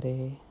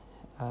everybody.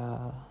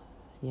 Uh,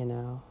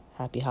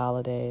 happy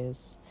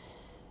holidays,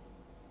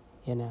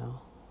 you know,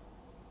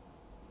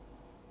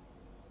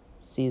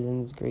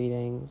 season's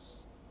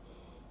greetings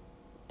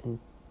and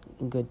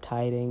good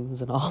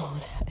tidings and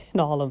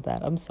all of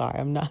that. I'm sorry.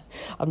 I'm not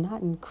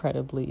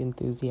incredibly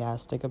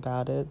enthusiastic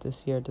about it.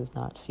 This year does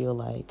not feel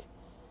like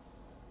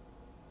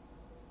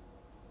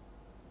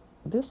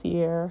this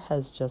year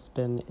has just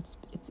been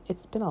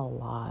it's been a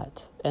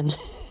lot, and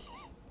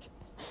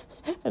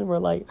and we're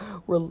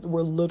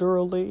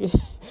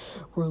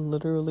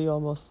literally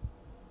almost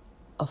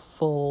a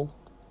full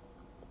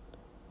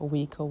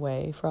week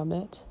away from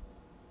it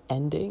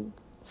ending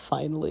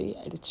finally,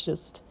 and it's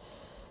just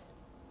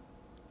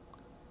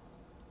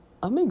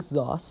I'm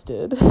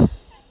exhausted.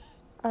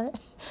 I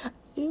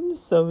am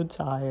so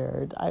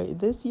tired.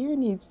 This year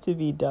needs to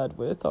be done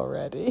with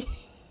already.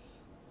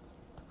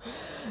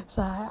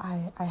 So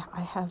I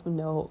have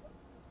no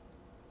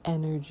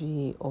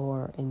energy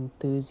or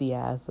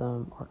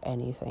enthusiasm or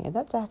anything. And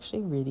that's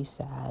actually really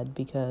sad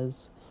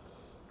because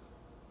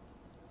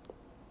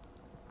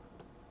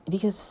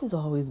this has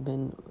always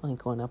been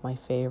like one of my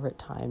favorite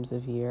times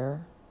of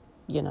year.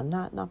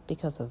 Not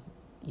because of,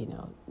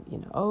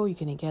 oh, you're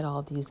going to get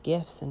all these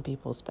gifts and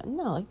people spend.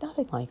 No, like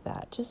nothing like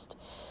that. Just,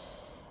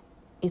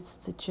 it's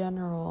the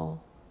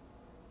general,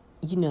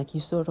 like you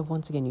sort of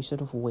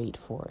wait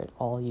for it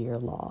all year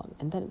long.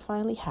 And then it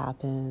finally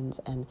happens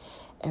and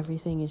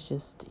everything is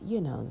just,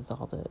 there's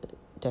all the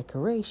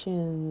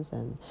decorations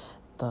and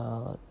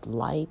the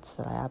lights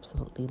that I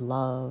absolutely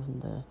love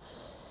and the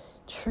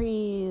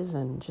trees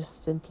and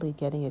just simply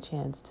getting a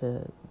chance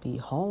to be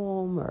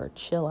home or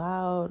chill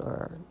out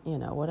or,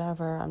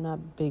 whatever. I'm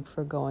not big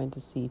for going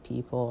to see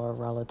people or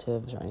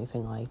relatives or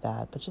anything like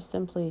that, but just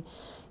simply,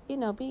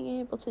 being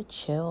able to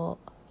chill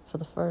for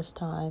the first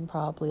time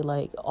probably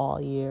like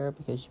all year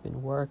because you've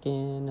been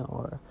working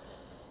or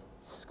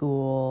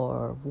school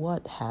or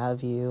what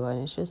have you,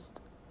 and it's just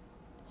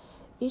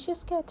you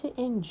just get to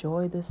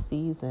enjoy the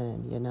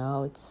season.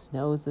 It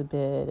snows a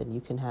bit and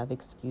you can have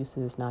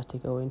excuses not to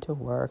go into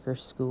work or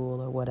school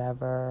or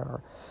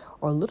whatever,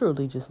 or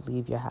literally just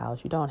leave your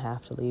house. You don't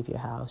have to leave your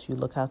house. You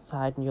look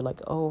outside and you're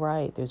like, oh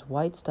right, there's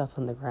white stuff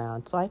on the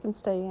ground, so I can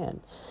stay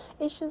in.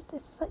 It's just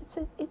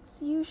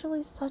it's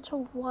usually such a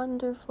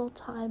wonderful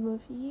time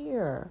of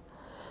year.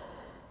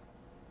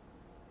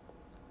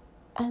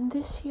 And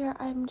this year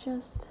I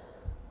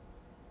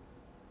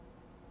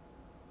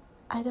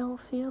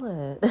don't feel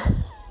it.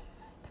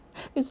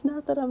 It's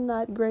not that I'm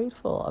not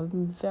grateful.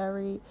 I'm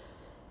very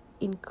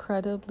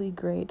incredibly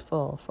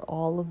grateful for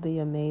all of the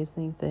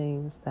amazing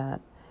things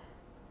that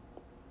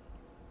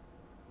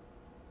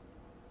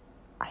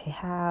I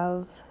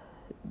have,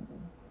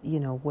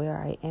 where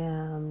I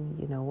am,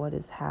 what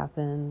has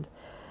happened,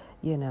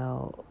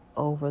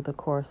 over the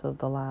course of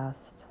the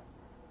last,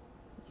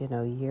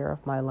 year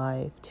of my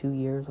life, 2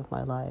 years of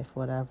my life,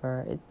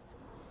 whatever. It's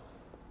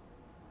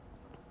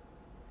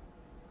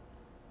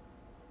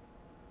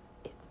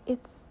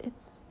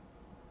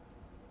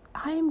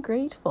I am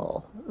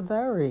grateful,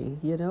 very,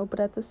 but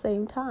at the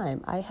same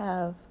time, I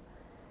have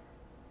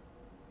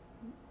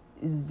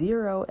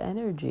zero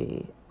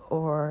energy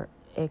or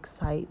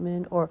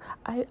excitement, or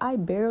I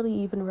barely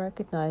even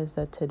recognize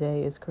that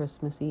today is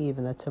Christmas Eve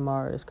and that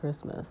tomorrow is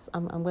Christmas.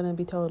 I'm going to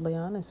be totally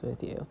honest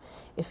with you.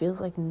 It feels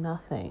like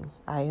nothing.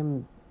 I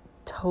am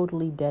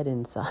totally dead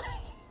inside.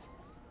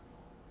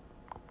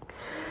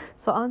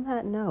 So on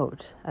that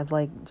note, I've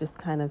just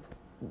kind of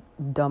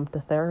dumped a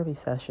therapy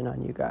session on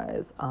you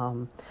guys.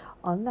 On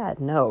that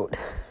note,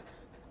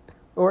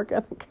 we're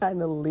going to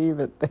kind of leave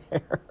it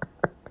there.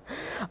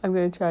 I'm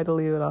going to try to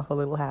leave it off a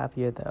little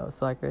happier, though.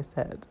 So like I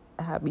said,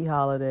 happy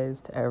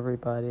holidays to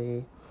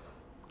everybody.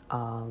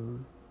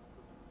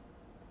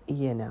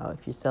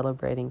 If you're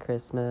celebrating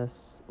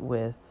Christmas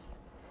with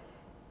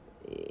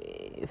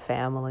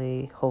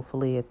family,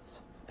 hopefully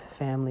it's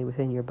family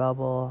within your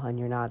bubble and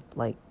you're not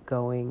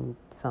going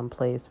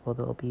someplace where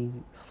there'll be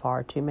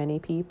far too many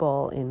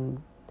people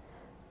in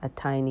a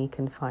tiny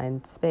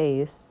confined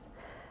space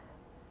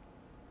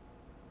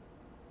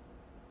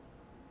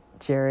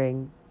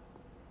during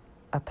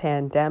a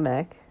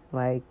pandemic.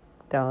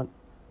 Don't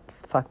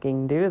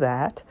fucking do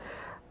that.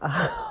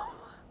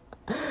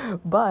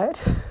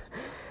 But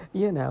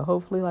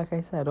hopefully, like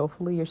I said,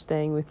 hopefully you're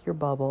staying with your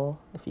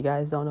bubble. If you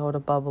guys don't know what a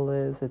bubble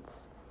is,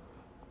 it's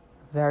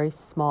a very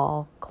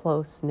small,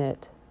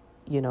 close-knit,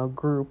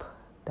 group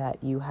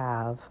that you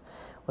have,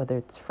 whether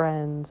it's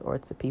friends or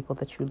it's the people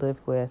that you live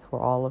with,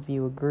 where all of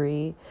you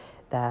agree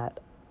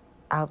that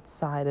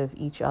outside of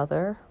each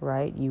other,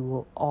 right, you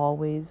will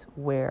always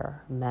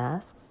wear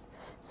masks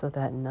so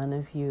that none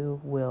of you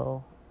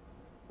will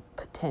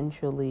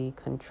potentially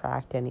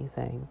contract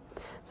anything,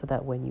 so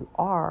that when you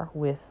are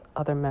with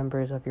other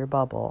members of your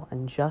bubble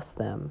and just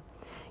them,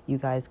 you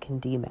guys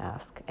can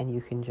demask and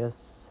you can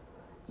just,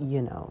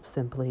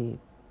 simply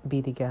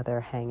be together,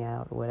 hang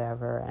out,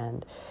 whatever.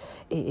 And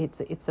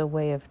it's a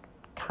way of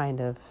kind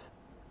of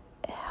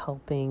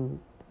helping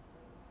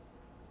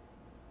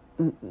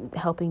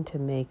helping to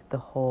make the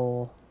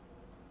whole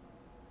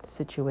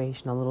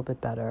situation a little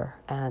bit better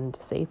and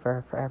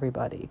safer for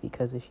everybody.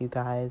 Because if you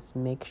guys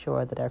make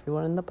sure that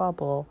everyone in the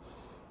bubble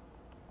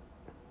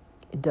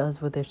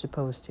does what they're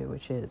supposed to,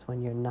 which is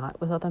when you're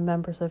not with other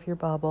members of your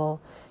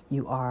bubble,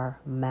 you are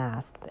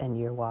masked and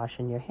you're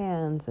washing your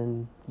hands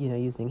and,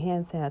 using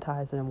hand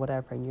sanitizer and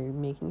whatever, and you're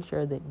making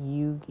sure that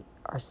you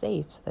are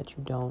safe so that you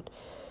don't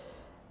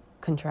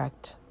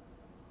contract,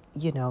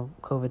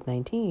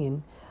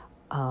 COVID-19,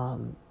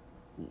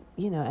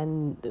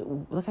 and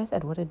like I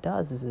said, what it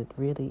does is it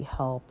really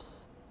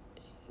helps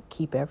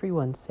keep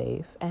everyone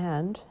safe,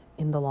 and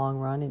in the long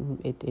run,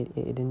 it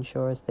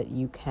ensures that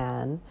you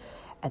can,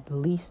 at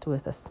least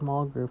with a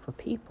small group of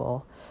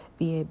people,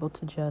 be able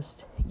to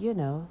just,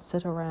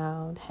 sit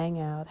around, hang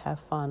out, have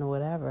fun,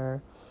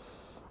 whatever,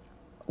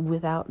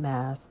 without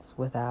masks,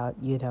 without,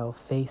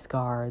 face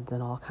guards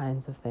and all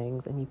kinds of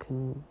things. And you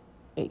can,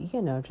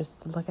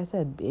 just like I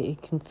said,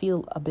 it can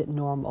feel a bit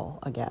normal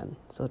again,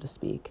 so to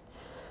speak.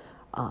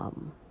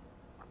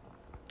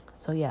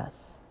 So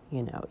yes,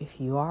 if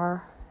you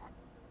are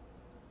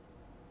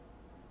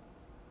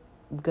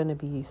going to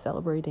be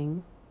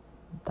celebrating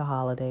the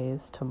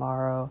holidays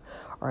tomorrow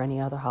or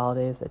any other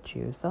holidays that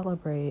you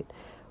celebrate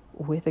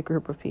with a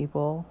group of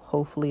people,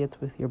 hopefully it's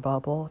with your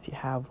bubble if you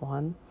have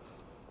one.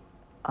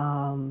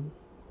 And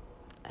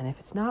if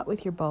it's not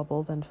with your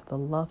bubble, then for the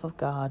love of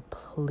God,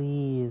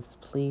 please,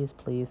 please,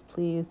 please,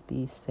 please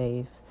be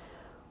safe.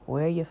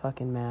 Wear your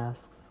fucking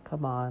masks.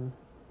 Come on.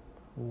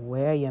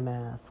 Wear your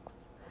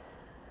masks.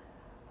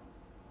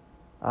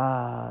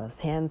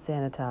 Hand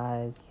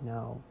sanitize,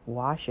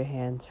 wash your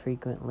hands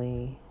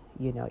frequently.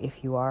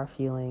 If you are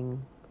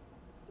feeling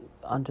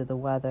under the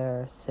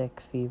weather, sick,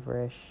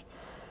 feverish,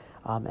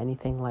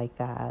 anything like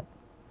that,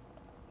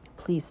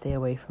 please stay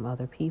away from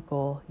other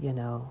people,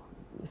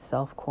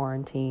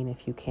 self-quarantine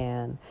if you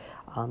can,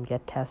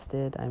 get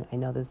tested. I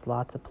know there's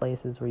lots of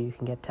places where you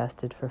can get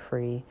tested for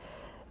free,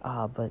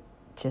 but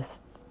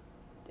just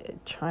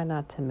try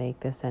not to make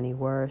this any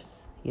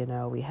worse.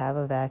 We have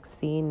a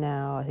vaccine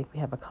now. I think we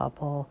have a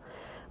couple,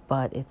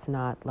 but it's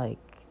not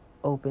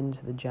open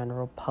to the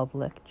general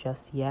public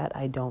just yet,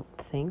 I don't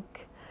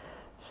think.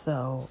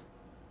 So,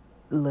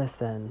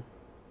 listen,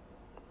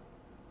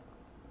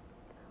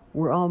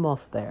 we're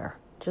almost there.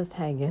 Just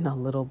hang in a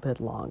little bit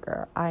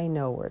longer. I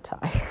know we're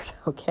tired,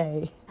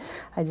 okay?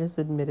 I just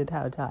admitted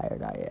how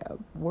tired I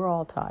am. We're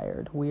all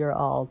tired. We are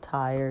all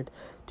tired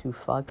to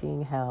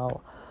fucking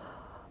hell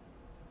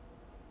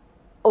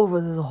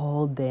over this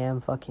whole damn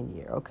fucking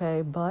year,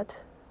 okay?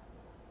 But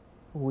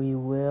we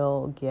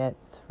will get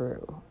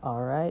through,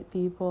 all right,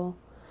 people?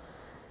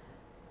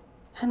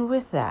 And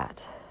with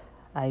that,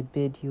 I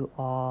bid you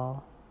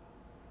all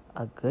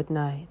a good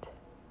night.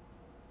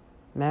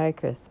 Merry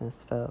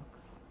Christmas,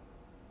 folks.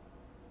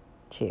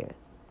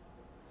 Cheers.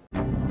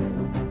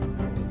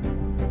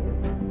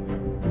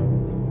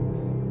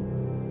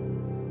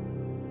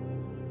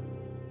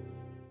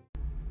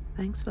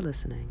 Thanks for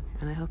listening,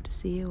 and I hope to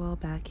see you all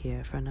back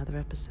here for another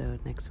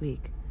episode next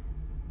week,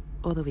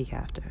 or the week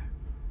after,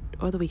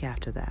 or the week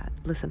after that.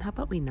 Listen, how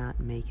about we not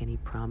make any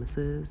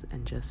promises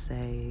and just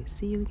say,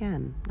 see you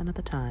again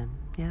another time,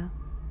 yeah?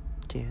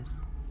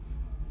 Cheers.